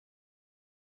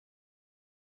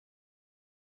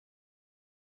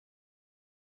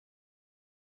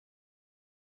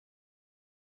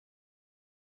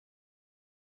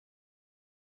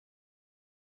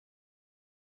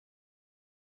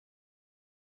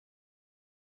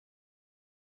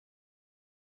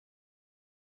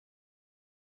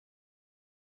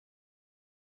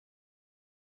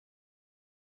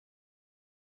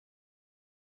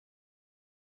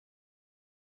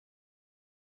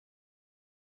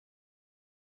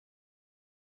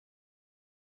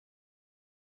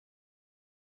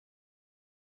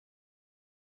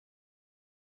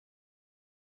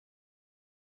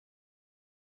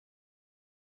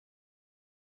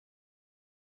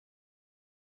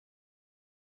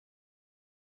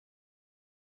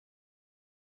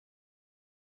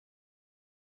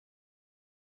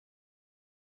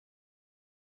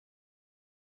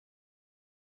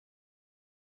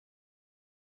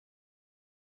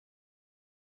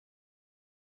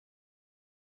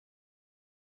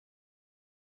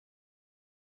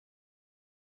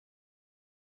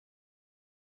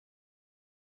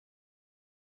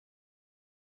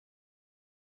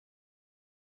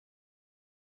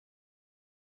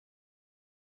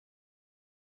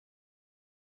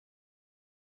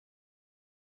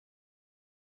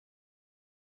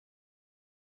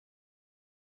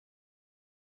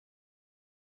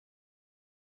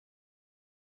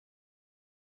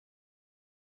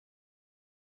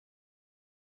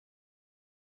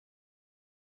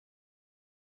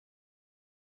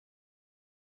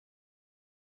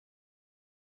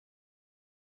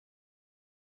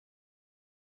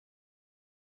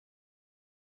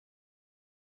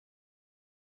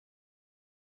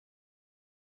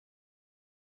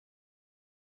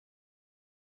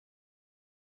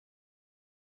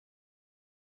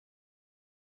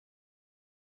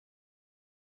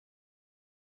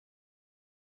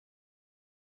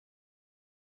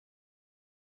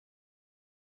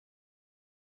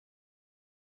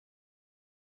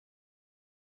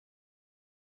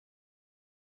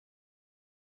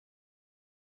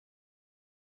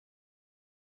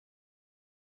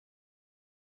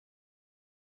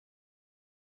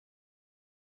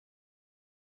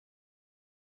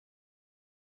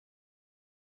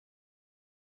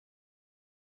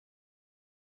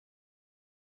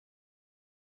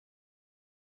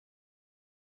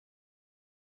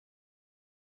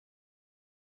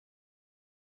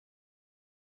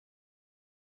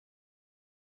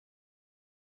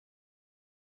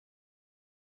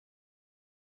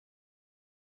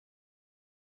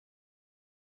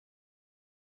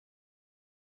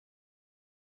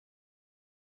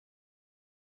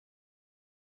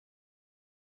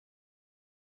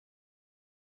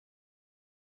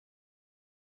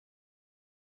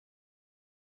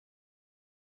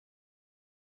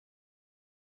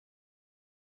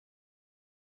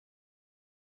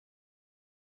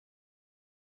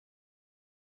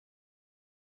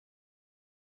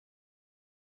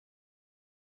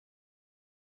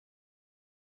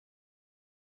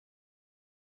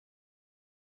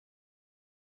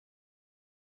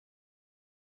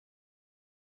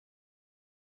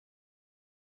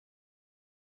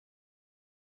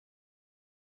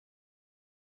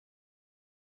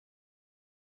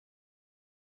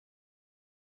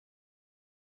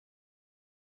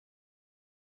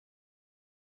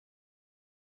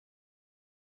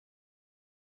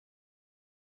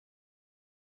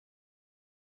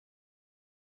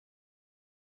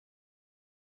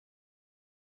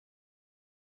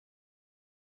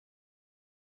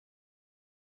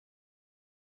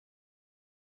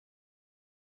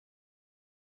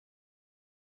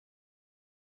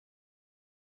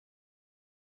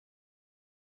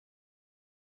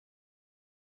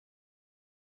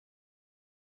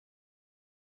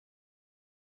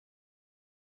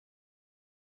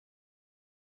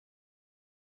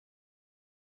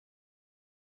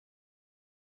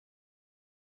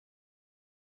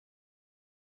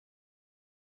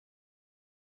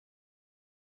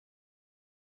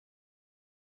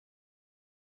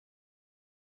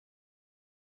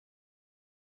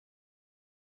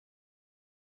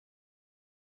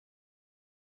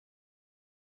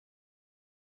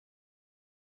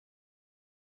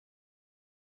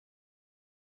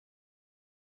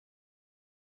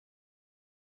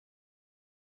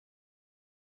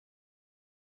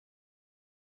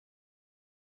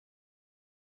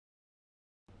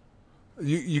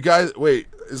 You guys, wait,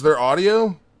 is there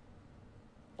audio?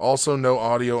 Also, no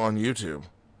audio on YouTube.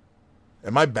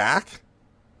 Am I back?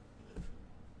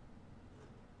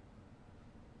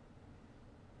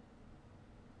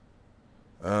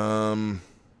 I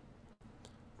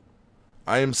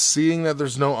am seeing that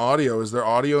there's no audio. Is there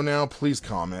audio now? Please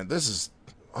comment. This is...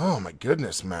 Oh my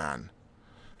goodness, man.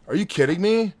 Are you kidding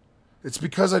me? It's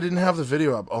because I didn't have the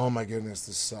video up. Oh my goodness,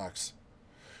 this sucks.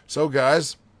 So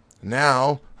guys,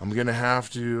 now I'm going to have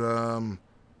to...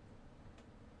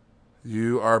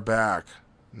 You are back.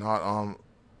 Not on...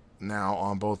 Now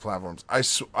on both platforms.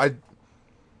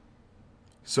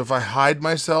 So if I hide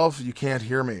myself, you can't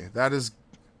hear me. That is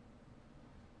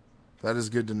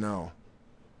good to know.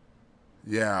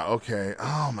 Yeah, okay.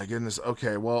 Oh my goodness.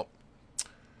 Okay, well,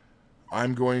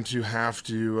 I'm going to have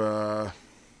to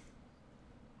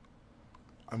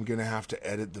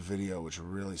edit the video, which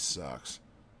really sucks.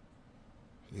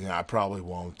 Yeah, I probably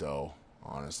won't though,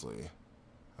 honestly.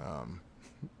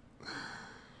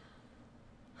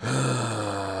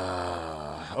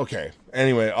 Okay.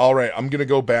 Anyway, all right. I'm gonna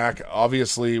go back.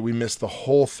 Obviously, we missed the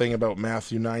whole thing about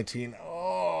Matthew 19.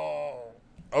 Oh.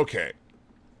 Okay.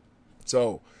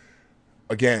 So,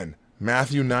 again,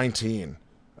 Matthew 19.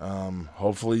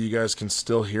 Hopefully, you guys can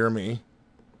still hear me.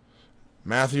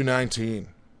 Matthew 19.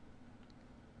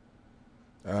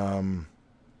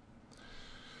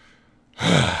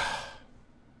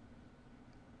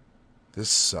 This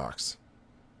sucks.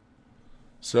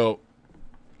 So,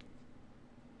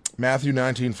 Matthew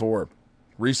 19:4,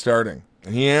 restarting.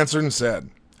 And he answered and said,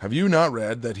 have you not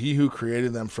read that he who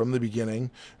created them from the beginning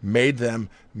made them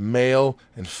male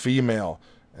and female,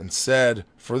 and said,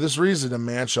 for this reason a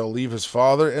man shall leave his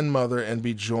father and mother and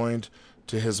be joined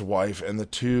to his wife, and the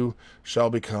two shall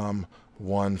become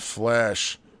one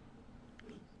flesh.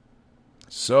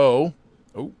 So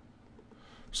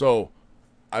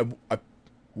I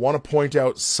want to point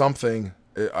out something.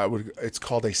 It's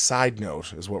called a side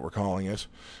note, is what we're calling it.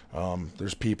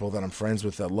 There's people that I'm friends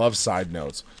with that love side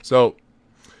notes. So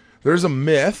there's a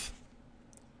myth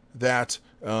that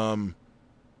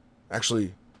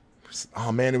actually,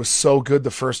 oh man, it was so good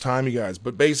the first time, you guys.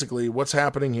 But basically, what's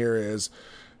happening here is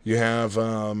you have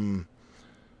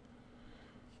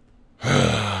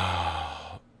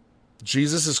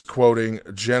Jesus is quoting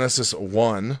Genesis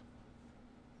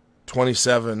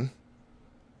 1:27.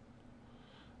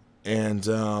 And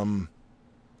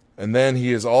then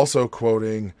he is also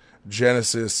quoting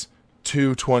Genesis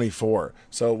 2:24.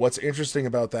 So what's interesting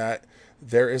about that,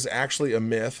 there is actually a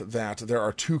myth that there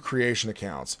are two creation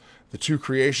accounts. The two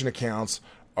creation accounts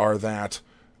are that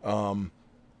you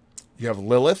have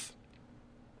Lilith,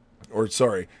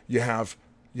 you have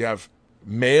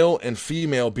male and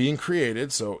female being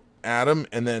created, so Adam,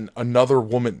 and then another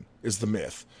woman is the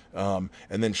myth. And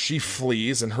then she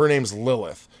flees, and her name's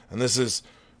Lilith. And this is...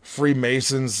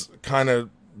 Freemasons kind of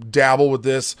dabble with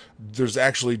this. There's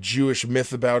actually Jewish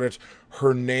myth about it.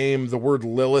 Her name, the word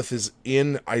Lilith, is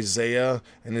in Isaiah,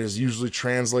 and it is usually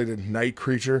translated night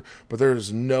creature, but there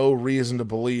is no reason to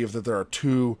believe that there are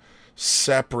two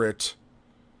separate...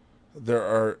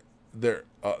 There's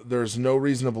no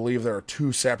reason to believe there are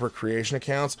two separate creation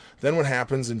accounts. Then what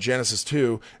happens in Genesis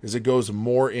 2 is it goes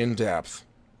more in depth.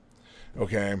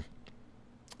 Okay?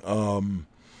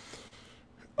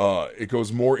 It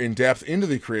goes more in depth into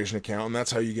the creation account, and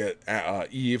that's how you get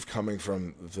Eve coming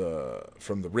from the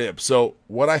rib. So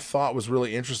what I thought was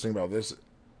really interesting about this,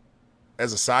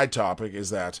 as a side topic,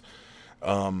 is that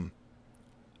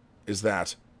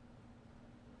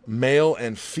male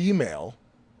and female,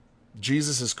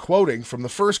 Jesus is quoting from the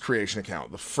first creation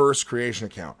account.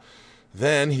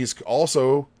 Then he's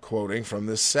also quoting from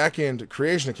the second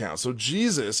creation account. So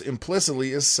Jesus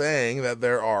implicitly is saying that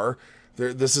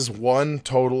this is one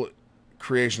total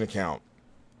creation account.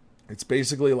 It's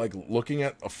basically like looking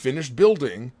at a finished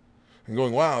building and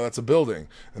going, wow, that's a building.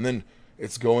 And then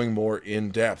it's going more in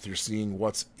depth. You're seeing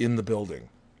what's in the building.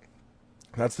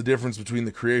 That's the difference between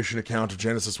the creation account of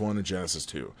Genesis 1 and Genesis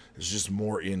 2. It's just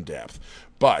more in depth.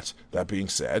 But that being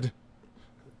said,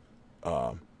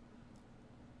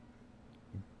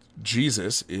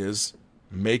 Jesus is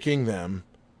making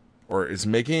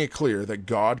it clear that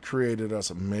God created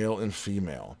us male and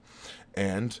female.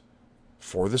 And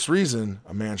for this reason,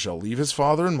 a man shall leave his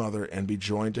father and mother and be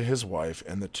joined to his wife,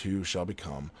 and the two shall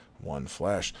become one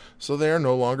flesh. So they are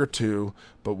no longer two,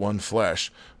 but one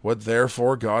flesh. What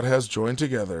therefore God has joined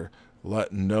together,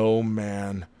 let no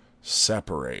man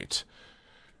separate.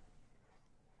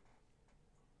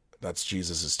 That's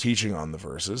Jesus' teaching on the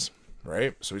verses,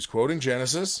 right? So he's quoting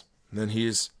Genesis, and then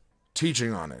he's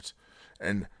teaching on it.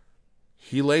 And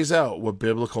he lays out what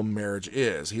biblical marriage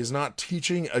is. He is not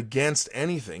teaching against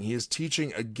anything. He is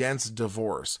teaching against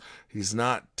divorce. He's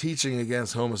not teaching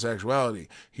against homosexuality.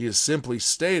 He is simply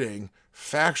stating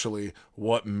factually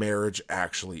what marriage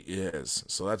actually is.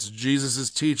 So that's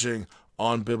Jesus' teaching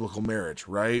on biblical marriage,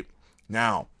 right?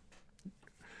 Now,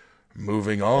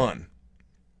 moving on.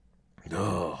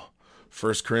 1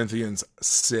 Corinthians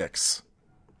 6.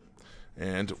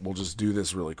 And we'll just do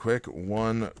this really quick.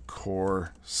 1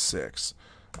 Cor 6.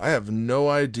 I have no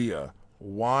idea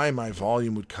why my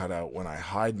volume would cut out when I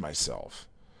hide myself.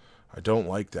 I don't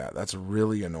like that. That's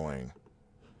really annoying.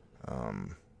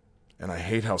 And I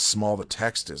hate how small the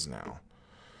text is now.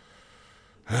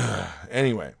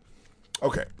 Anyway.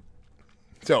 Okay.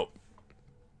 So,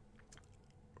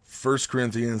 1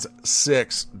 Corinthians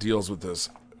 6 deals with this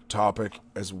topic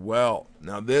as well.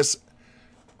 Now, this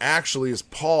actually is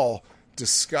Paul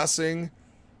discussing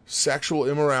sexual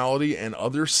immorality and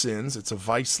other sins. It's a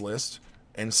vice list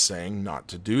and saying not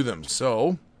to do them.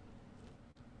 So,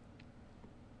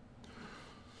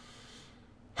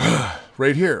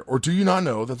 right here, or do you not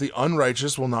know that the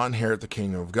unrighteous will not inherit the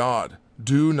kingdom of God?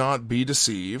 Do not be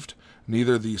deceived.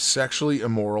 Neither the sexually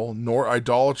immoral, nor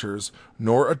idolaters,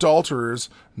 nor adulterers,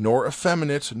 nor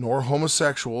effeminate, nor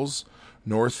homosexuals,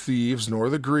 nor thieves, nor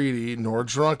the greedy, nor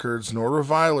drunkards, nor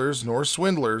revilers, nor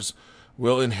swindlers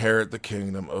will inherit the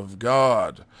kingdom of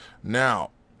God.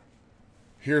 Now,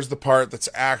 here's the part that's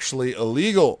actually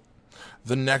illegal.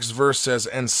 The next verse says,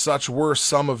 and such were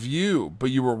some of you,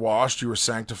 but you were washed, you were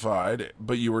sanctified,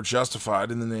 but you were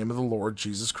justified in the name of the Lord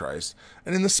Jesus Christ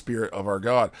and in the Spirit of our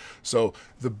God. So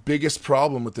the biggest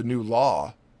problem with the new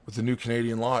law, with the new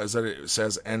Canadian law, is that it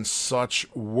says, and such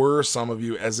were some of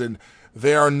you, as in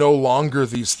they are no longer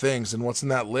these things. And what's in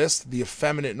that list? The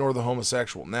effeminate nor the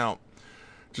homosexual. Now,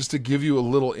 just to give you a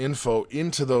little info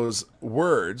into those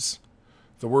words,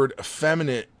 the word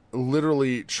effeminate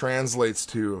literally translates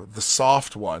to the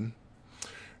soft one,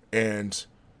 and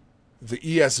the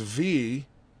ESV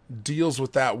deals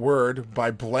with that word by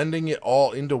blending it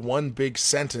all into one big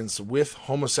sentence with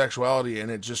homosexuality, and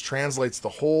it just translates the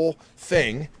whole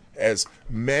thing as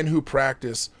men who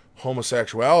practice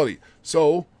homosexuality.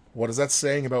 So, what is that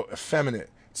saying about effeminate?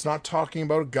 It's not talking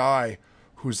about a guy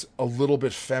who's a little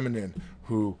bit feminine,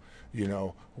 who,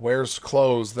 wears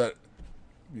clothes that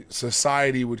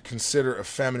society would consider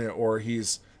effeminate, or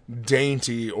he's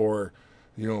dainty, or,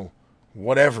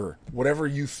 whatever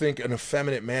you think an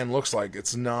effeminate man looks like.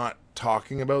 It's not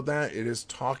talking about that. It is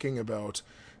talking about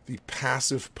the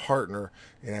passive partner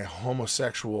in a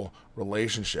homosexual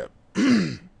relationship.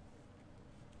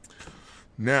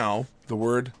 Now, the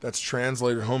word that's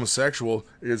translated homosexual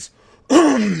is,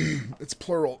 it's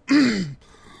plural.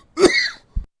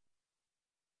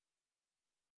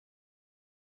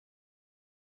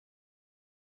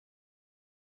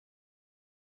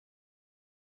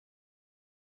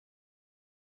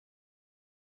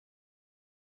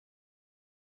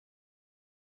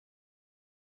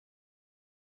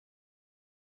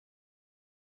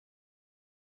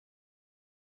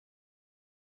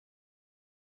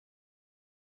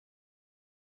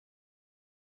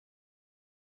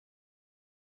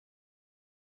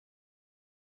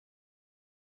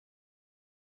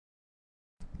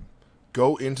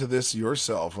 Go into this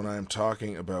yourself when I am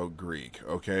talking about Greek,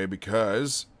 okay?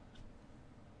 Because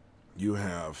you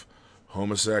have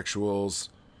homosexuals,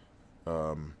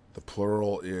 the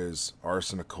plural is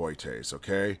arsenokoites,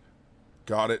 okay?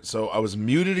 Got it? So I was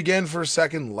muted again for a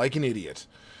second like an idiot.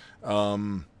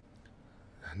 Not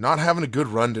having a good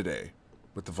run today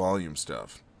with the volume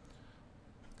stuff.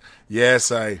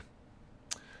 Yes,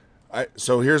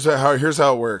 so here's how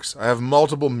it works. I have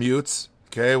multiple mutes.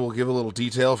 Okay, we'll give a little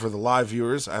detail for the live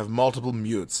viewers. I have multiple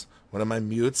mutes. One of my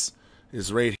mutes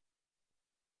is right here.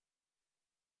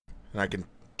 And I can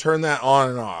turn that on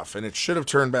and off, and it should have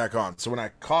turned back on. So when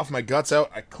I cough my guts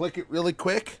out, I click it really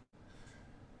quick,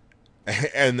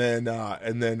 and then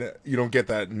you don't get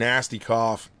that nasty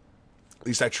cough. At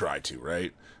least I try to,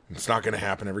 right? It's not going to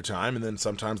happen every time, and then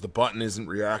sometimes the button isn't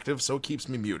reactive, so it keeps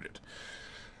me muted.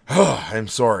 I'm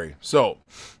sorry. So,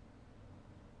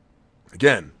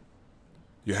 again,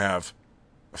 you have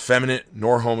effeminate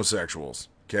nor homosexuals.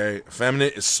 Okay,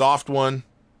 effeminate is soft one.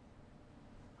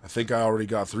 I think I already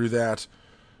got through that.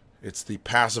 It's the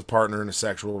passive partner in a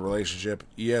sexual relationship.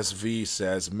 ESV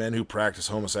says men who practice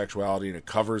homosexuality, and it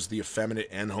covers the effeminate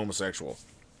and homosexual.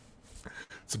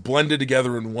 It's blended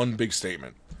together in one big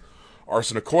statement.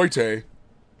 Arsenokoite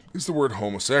is the word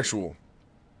homosexual.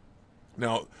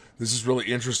 Now, this is really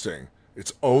interesting.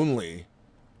 It's only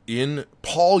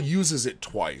Paul uses it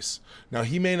twice. Now,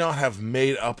 he may not have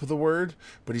made up the word,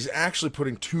 but he's actually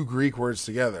putting two Greek words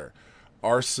together.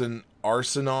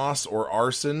 arsenos or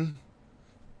arson,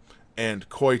 and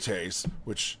koites,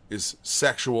 which is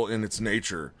sexual in its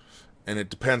nature, and it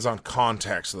depends on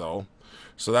context though.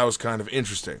 So that was kind of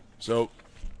interesting. So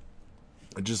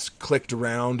I just clicked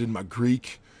around in my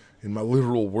Greek, in my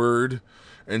literal word,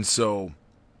 and so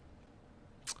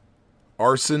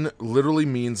arson literally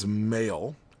means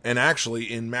male. And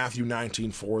actually, in Matthew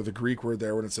 19:4, the Greek word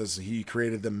there, when it says he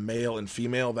created them male and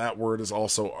female, that word is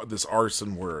also this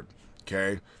arson word.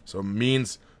 Okay? So it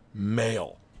means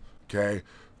male. Okay?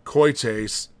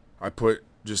 Koites, I put,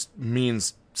 just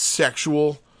means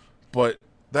sexual, but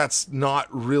that's not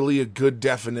really a good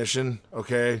definition.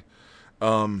 Okay?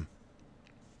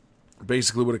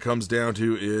 Basically, what it comes down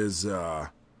to is,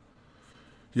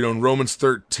 in Romans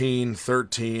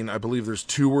 13:13, I believe there's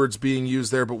two words being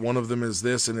used there, but one of them is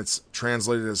this, and it's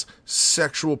translated as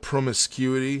sexual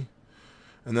promiscuity.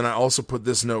 And then I also put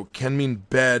this note, can mean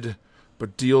bed,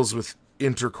 but deals with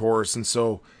intercourse. And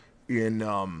so in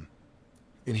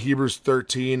Hebrews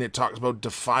 13, it talks about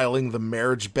defiling the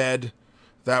marriage bed.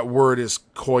 That word is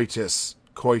koites,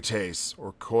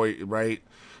 or right?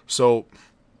 So,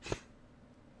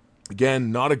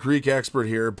 again, not a Greek expert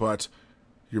here, but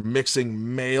you're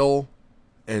mixing male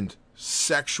and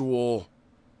sexual,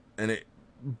 and it,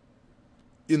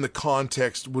 in the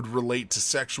context, would relate to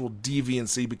sexual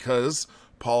deviancy because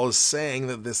Paul is saying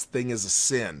that this thing is a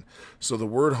sin. So the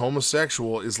word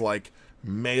homosexual is like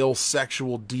male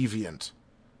sexual deviant.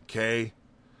 Okay?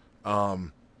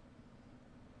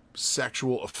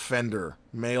 Sexual offender.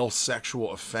 Male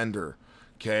sexual offender.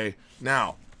 Okay?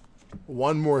 Now,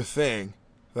 one more thing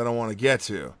that I want to get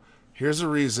to. Here's a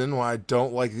reason why I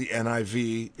don't like the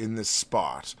NIV in this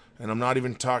spot. And I'm not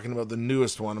even talking about the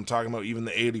newest one. I'm talking about even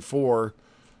the 84,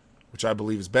 which I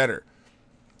believe is better.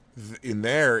 In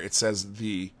there, it says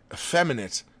the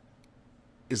effeminate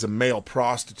is a male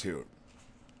prostitute.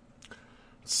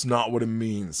 It's not what it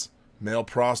means. Male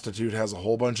prostitute has a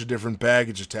whole bunch of different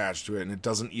baggage attached to it, and it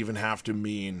doesn't even have to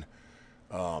mean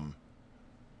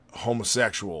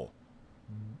homosexual.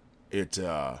 It's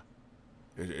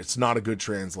not a good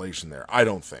translation there, I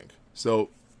don't think. So,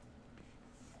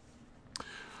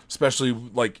 especially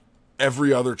like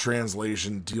every other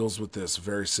translation deals with this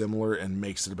very similar and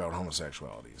makes it about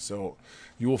homosexuality. So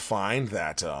you will find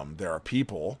that there are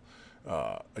people,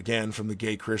 again, from the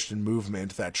gay Christian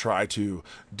movement that try to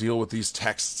deal with these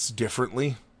texts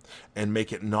differently and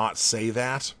make it not say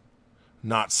that,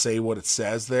 not say what it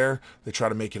says there. They try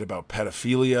to make it about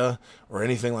pedophilia or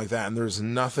anything like that, and there's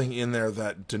nothing in there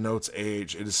that denotes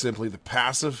age. It is simply the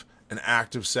passive and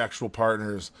active sexual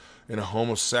partners in a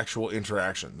homosexual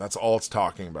interaction. That's all it's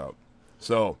talking about.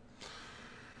 So,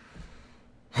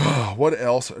 what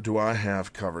else do I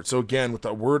have covered? So again, with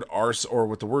the word arse, or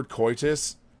with the word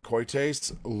koites,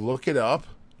 look it up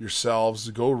yourselves.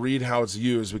 Go read how it's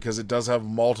used, because it does have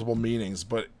multiple meanings,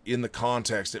 but in the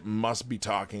context, it must be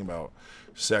talking about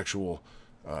sexual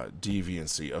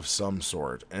deviancy of some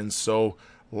sort. And so,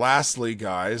 lastly,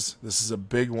 guys, this is a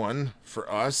big one for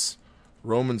us.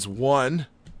 Romans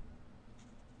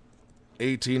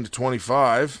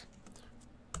 1:18-25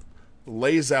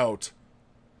 lays out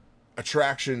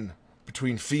attraction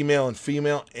between female and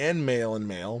female and male and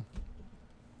male,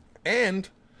 and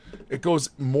it goes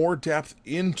more depth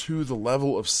into the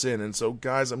level of sin. And so,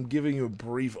 guys, I'm giving you a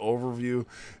brief overview.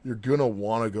 You're gonna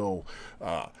want to go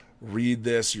read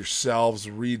this yourselves,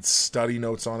 read study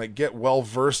notes on it, get well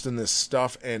versed in this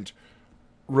stuff, and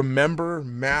remember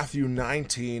Matthew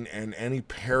 19 and any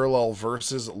parallel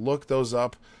verses. Look those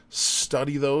up,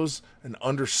 study those, and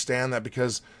understand that,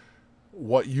 because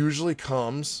what usually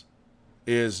comes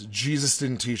is Jesus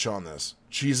didn't teach on this.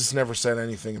 Jesus never said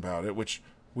anything about it, which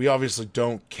we obviously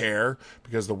don't care,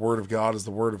 because the Word of God is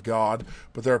the Word of God.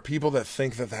 But there are people that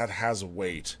think that that has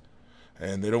weight,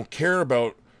 and they don't care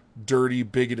about dirty,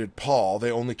 bigoted Paul.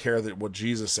 They only care that what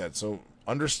Jesus said. So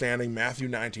understanding Matthew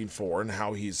 19:4 and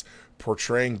how he's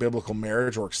portraying biblical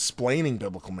marriage, or explaining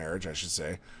biblical marriage, I should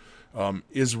say,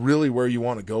 is really where you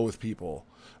want to go with people,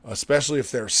 especially if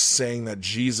they're saying that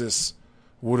Jesus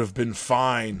would have been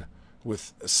fine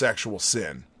with sexual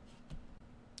sin.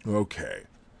 Okay,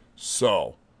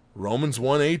 so Romans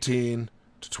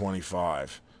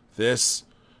 1:18-25. This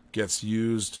gets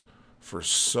used for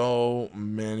so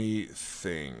many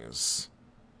things.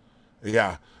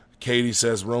 Yeah, Katie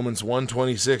says Romans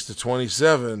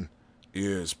 1:26-27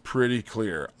 is pretty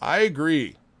clear. I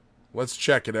agree. Let's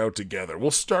check it out together.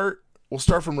 We'll start we'll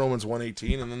start from Romans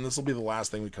 1:18, and then this will be the last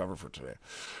thing we cover for today.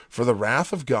 For the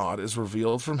wrath of God is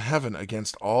revealed from heaven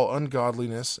against all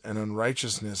ungodliness and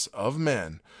unrighteousness of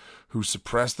men who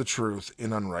suppress the truth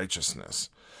in unrighteousness,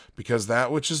 because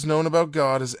that which is known about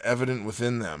God is evident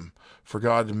within them, for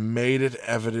God made it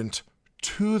evident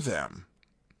to them.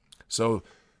 So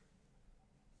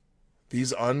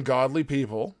these ungodly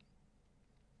people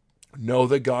know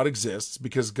that God exists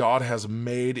because God has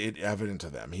made it evident to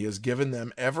them. He has given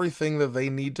them everything that they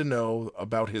need to know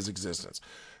about his existence,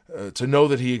 to know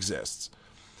that he exists.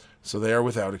 So they are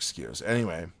without excuse.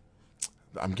 Anyway,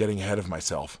 I'm getting ahead of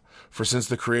myself. For since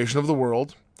the creation of the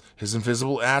world, his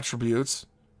invisible attributes,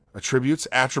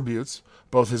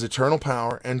 both his eternal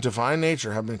power and divine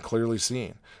nature have been clearly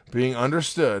seen, being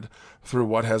understood through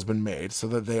what has been made, so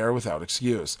that they are without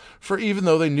excuse. For even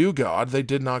though they knew God, they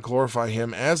did not glorify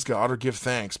him as God or give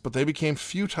thanks, but they became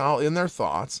futile in their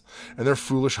thoughts, and their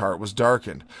foolish heart was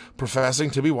darkened. Professing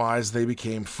to be wise, they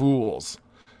became fools,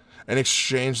 and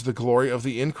exchanged the glory of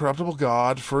the incorruptible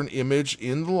God for an image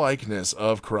in the likeness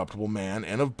of corruptible man,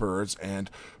 and of birds,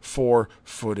 and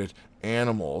four-footed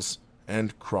animals,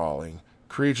 and crawling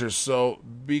creatures. So,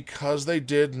 because they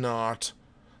did not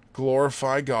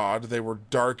glorify God, they were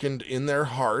darkened in their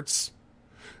hearts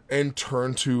and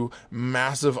turned to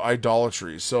massive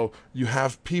idolatry. So you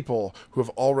have people who have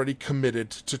already committed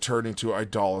to turning to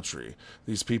idolatry.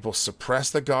 These people suppress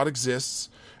that God exists,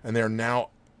 and they are now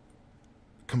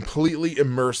completely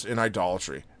immersed in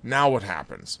idolatry. Now what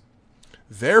happens?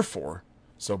 Therefore,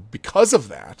 so because of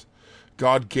that,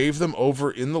 God gave them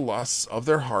over in the lusts of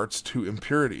their hearts to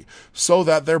impurity, so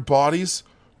that their bodies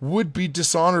would be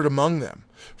dishonored among them.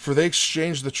 For they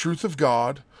exchanged the truth of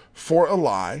God for a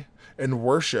lie, and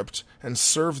worshipped and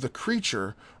served the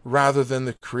creature rather than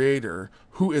the Creator,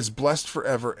 who is blessed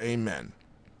forever. Amen.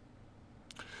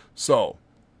 So,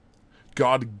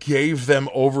 God gave them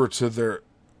over to the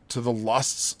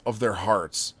lusts of their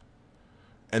hearts,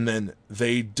 and then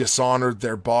they dishonored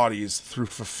their bodies through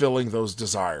fulfilling those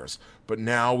desires. But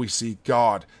now we see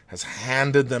God has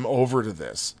handed them over to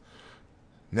this.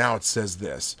 Now it says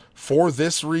this: for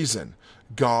this reason,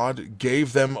 God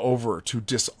gave them over to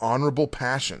dishonorable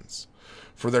passions,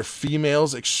 for their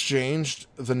females exchanged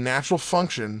the natural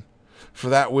function for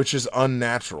that which is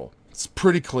unnatural. It's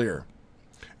pretty clear.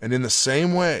 And in the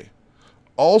same way,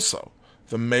 also,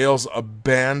 the males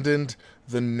abandoned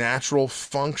the natural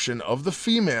function of the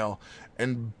female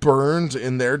and burned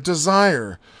in their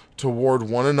desire toward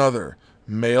one another,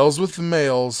 males with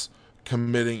males,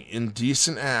 committing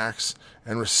indecent acts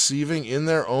and receiving in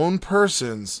their own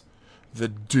persons the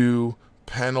due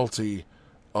penalty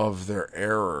of their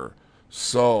error.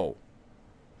 So,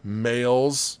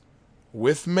 males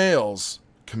with males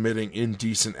committing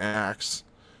indecent acts.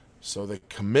 So they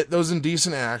commit those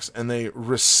indecent acts and they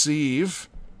receive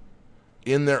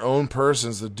in their own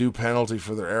persons the due penalty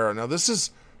for their error. Now, this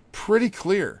is pretty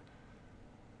clear.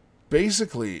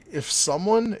 Basically, if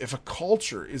a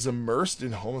culture is immersed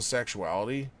in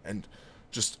homosexuality and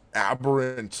just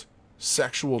aberrant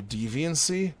sexual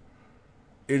deviancy,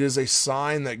 it is a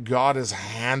sign that God has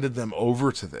handed them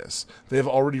over to this. They have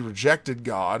already rejected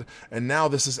God, and now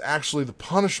this is actually the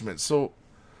punishment. So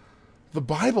the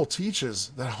Bible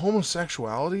teaches that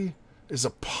homosexuality is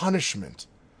a punishment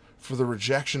for the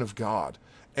rejection of God.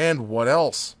 And what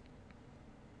else?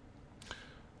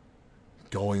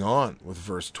 Going on with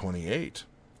verse 28.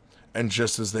 And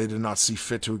just as they did not see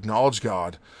fit to acknowledge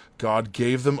God, God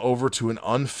gave them over to an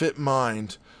unfit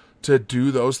mind to do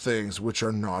those things which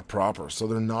are not proper. So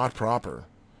they're not proper.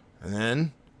 And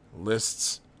then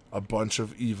lists a bunch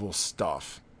of evil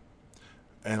stuff.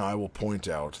 And I will point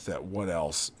out that what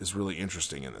else is really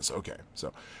interesting in this. Okay,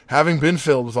 so having been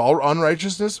filled with all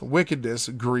unrighteousness, wickedness,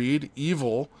 greed,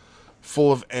 evil,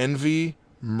 full of envy,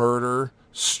 murder,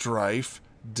 strife,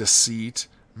 deceit,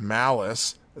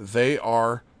 malice, they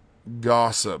are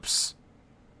gossips.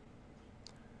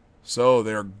 So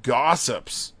they're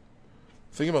gossips.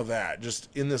 Think about that. Just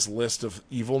in this list of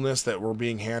evilness that we're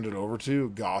being handed over to,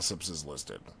 gossips is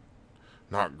listed.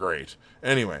 Not great.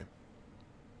 Anyway,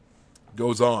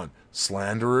 goes on.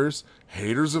 Slanderers,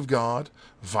 haters of God,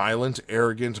 violent,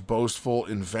 arrogant, boastful,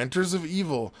 inventors of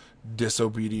evil,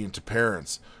 disobedient to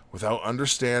parents, without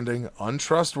understanding,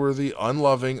 untrustworthy,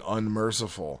 unloving,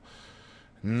 unmerciful.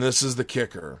 And this is the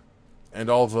kicker. And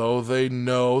although they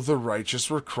know the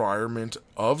righteous requirement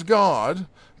of God,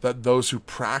 that those who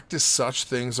practice such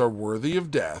things are worthy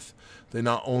of death, they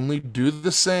not only do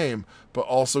the same, but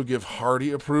also give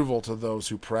hearty approval to those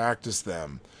who practice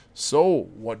them. So,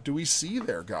 what do we see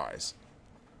there, guys?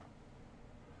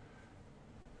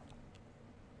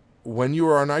 when you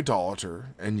are an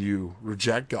idolater and you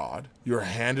reject God, you are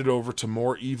handed over to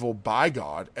more evil by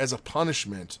God as a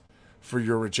punishment for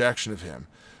your rejection of him.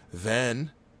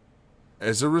 Then,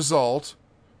 as a result,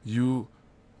 you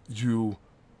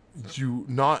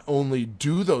not only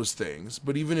do those things,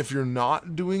 but even if you're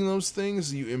not doing those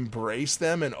things, you embrace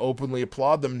them and openly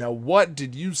applaud them. Now, what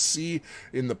did you see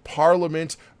in the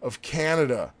Parliament of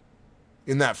Canada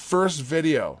in that first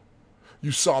video?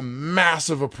 You saw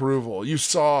massive approval. You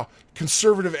saw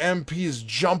conservative MPs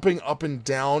jumping up and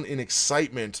down in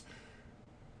excitement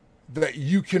that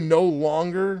you can no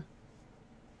longer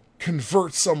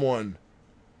convert someone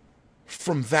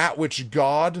from that which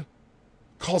God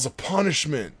calls a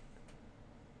punishment.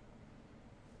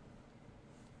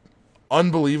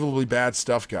 Unbelievably bad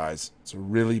stuff, guys. It's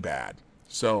really bad.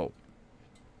 So,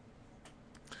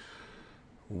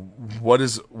 what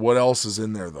else is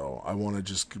in there, though? I want to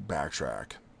just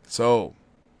backtrack. So,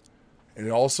 it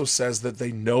also says that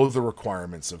they know the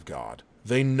requirements of God.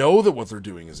 They know that what they're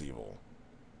doing is evil.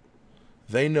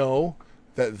 They know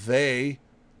that they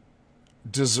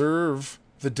deserve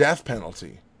the death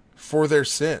penalty for their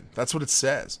sin. That's what it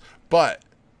says. But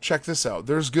check this out.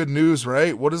 There's good news,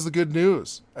 right? What is the good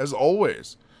news? As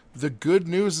always, the good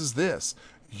news is this.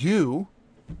 You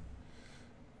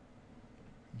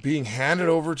being handed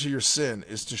over to your sin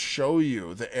is to show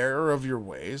you the error of your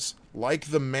ways,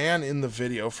 like the man in the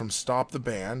video from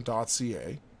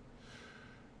stoptheban.ca.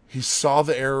 He saw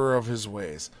the error of his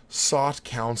ways, sought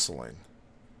counseling,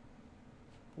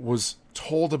 was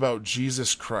told about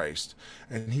Jesus Christ,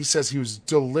 and he says he was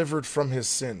delivered from his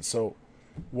sin. So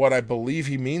what I believe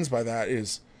he means by that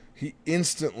is he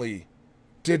instantly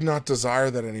did not desire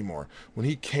that anymore. When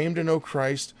he came to know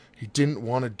Christ, he didn't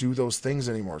want to do those things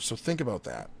anymore. So think about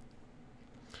that.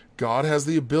 God has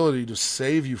the ability to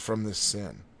save you from this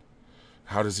sin.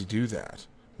 How does he do that?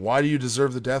 Why do you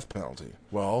deserve the death penalty?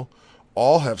 Well,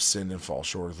 all have sinned and fall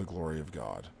short of the glory of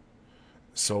God.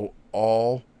 So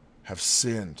all have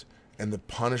sinned, and the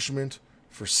punishment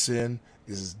for sin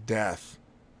is death.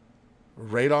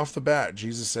 Right off the bat,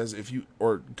 Jesus says,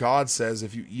 God says,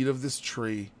 if you eat of this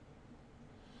tree,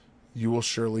 you will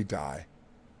surely die.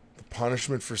 The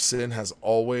punishment for sin has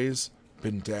always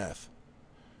been death.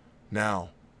 Now,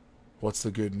 what's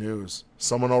the good news?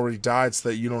 Someone already died so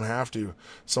that you don't have to.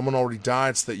 Someone already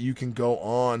died so that you can go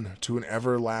on to an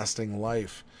everlasting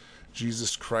life.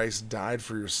 Jesus Christ died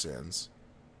for your sins.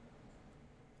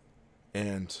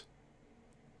 And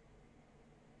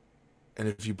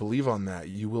if you believe on that,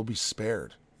 you will be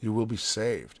spared. You will be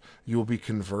saved. You will be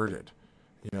converted.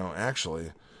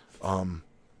 Actually, I've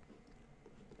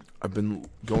been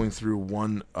going through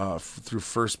through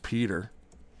 1 Peter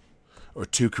or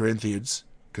 2 Corinthians,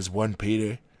 because 1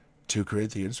 Peter, 2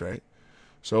 Corinthians, right?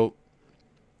 So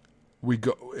we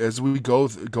go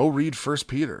read 1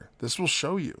 Peter. This will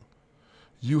show you.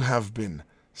 You have been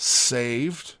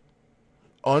saved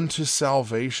unto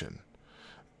salvation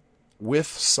with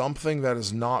something that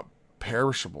is not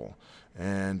perishable.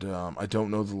 And I don't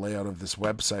know the layout of this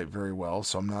website very well,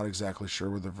 so I'm not exactly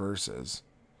sure where the verse is.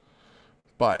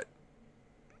 But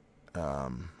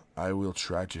I will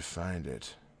try to find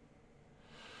it.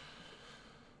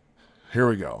 Here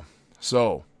we go.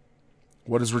 So,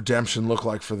 what does redemption look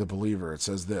like for the believer? It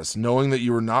says this: knowing that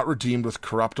you were not redeemed with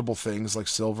corruptible things like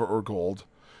silver or gold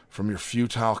from your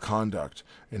futile conduct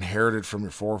inherited from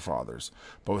your forefathers,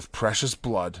 but with precious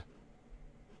blood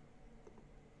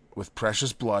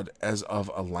as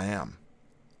of a lamb.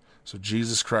 So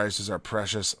Jesus Christ is our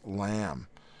precious lamb.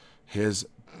 He is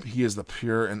the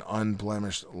pure and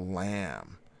unblemished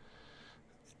lamb.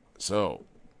 So,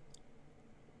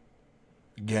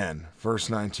 again, verse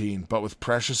 19, but with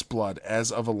precious blood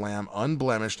as of a lamb,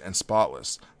 unblemished and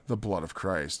spotless, the blood of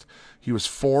Christ. He was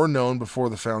foreknown before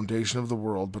the foundation of the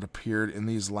world, but appeared in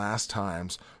these last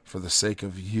times for the sake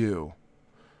of you,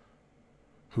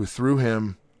 who through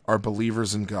him are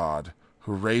believers in God,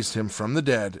 who raised him from the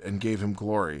dead and gave him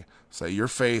glory, so that your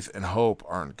faith and hope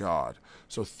are in God.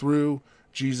 So through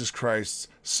Jesus Christ's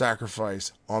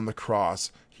sacrifice on the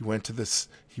cross, he went to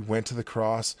the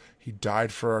cross, he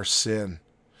died for our sin.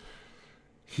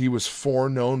 He was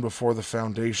foreknown before the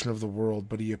foundation of the world,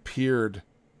 but he appeared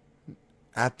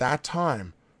at that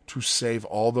time to save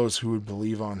all those who would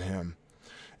believe on him.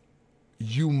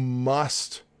 You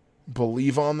must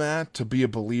believe on that to be a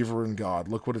believer in God.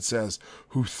 Look what it says: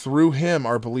 who through him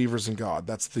are believers in God.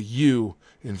 That's the you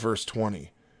in verse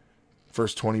 20.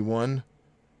 Verse 21,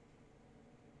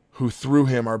 who through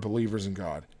him are believers in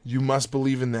God. You must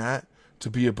believe in that to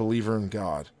be a believer in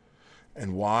God.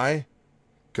 And why?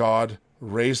 God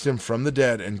raised him from the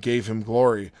dead and gave him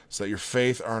glory, so that your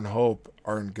faith and hope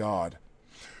are in God.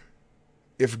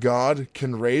 if God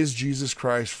can raise Jesus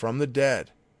Christ from the dead,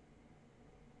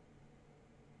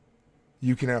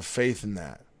 you can have faith in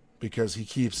that because he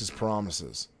keeps his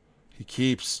promises. He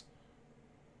keeps...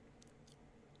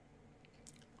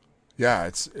 Yeah,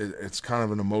 it's kind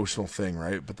of an emotional thing,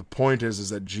 right? But the point is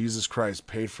that Jesus Christ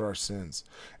paid for our sins,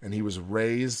 and he was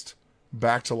raised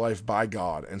back to life by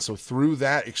God. And so through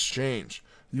that exchange,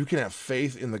 you can have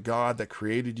faith in the God that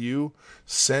created you,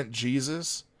 sent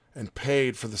Jesus, and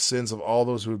paid for the sins of all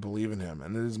those who would believe in him.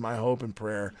 And it is my hope and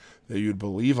prayer that you would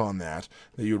believe on that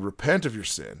you would repent of your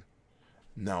sin.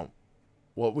 Now,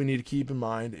 what we need to keep in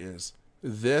mind is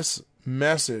this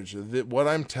message, that what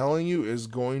I'm telling you is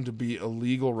going to be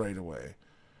illegal right away.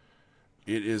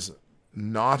 It is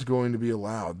not going to be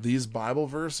allowed. These Bible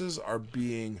verses are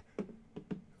being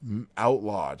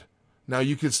outlawed. Now,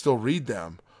 you could still read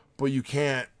them, but you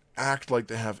can't act like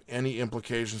they have any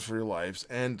implications for your lives.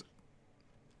 And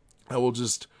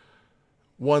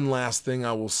one last thing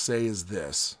I will say is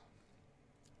this.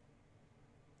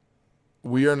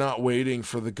 We are not waiting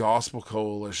for the Gospel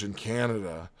Coalition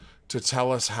Canada to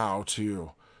tell us how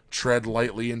to tread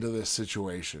lightly into this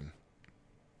situation.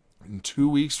 In 2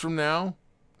 weeks from now,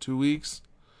 2 weeks,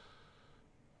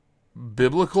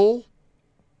 biblical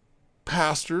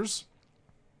pastors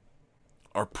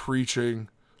are preaching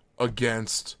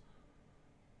against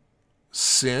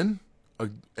sin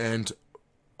and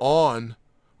on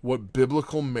what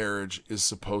biblical marriage is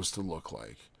supposed to look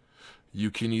like.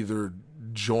 You can either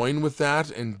join with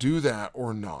that and do that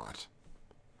or not.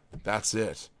 That's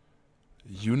it.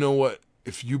 You know what,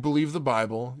 if you believe the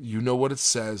Bible, you know what it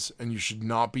says, and you should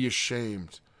not be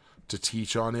ashamed to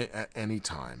teach on it at any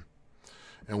time.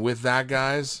 And with that,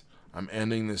 guys, I'm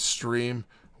ending this stream.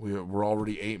 We're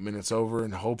already 8 minutes over,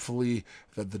 and hopefully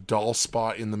that the dull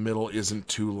spot in the middle isn't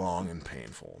too long and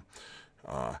painful.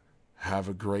 Have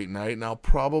a great night, and I'll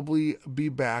probably be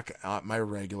back at my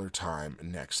regular time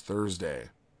next Thursday.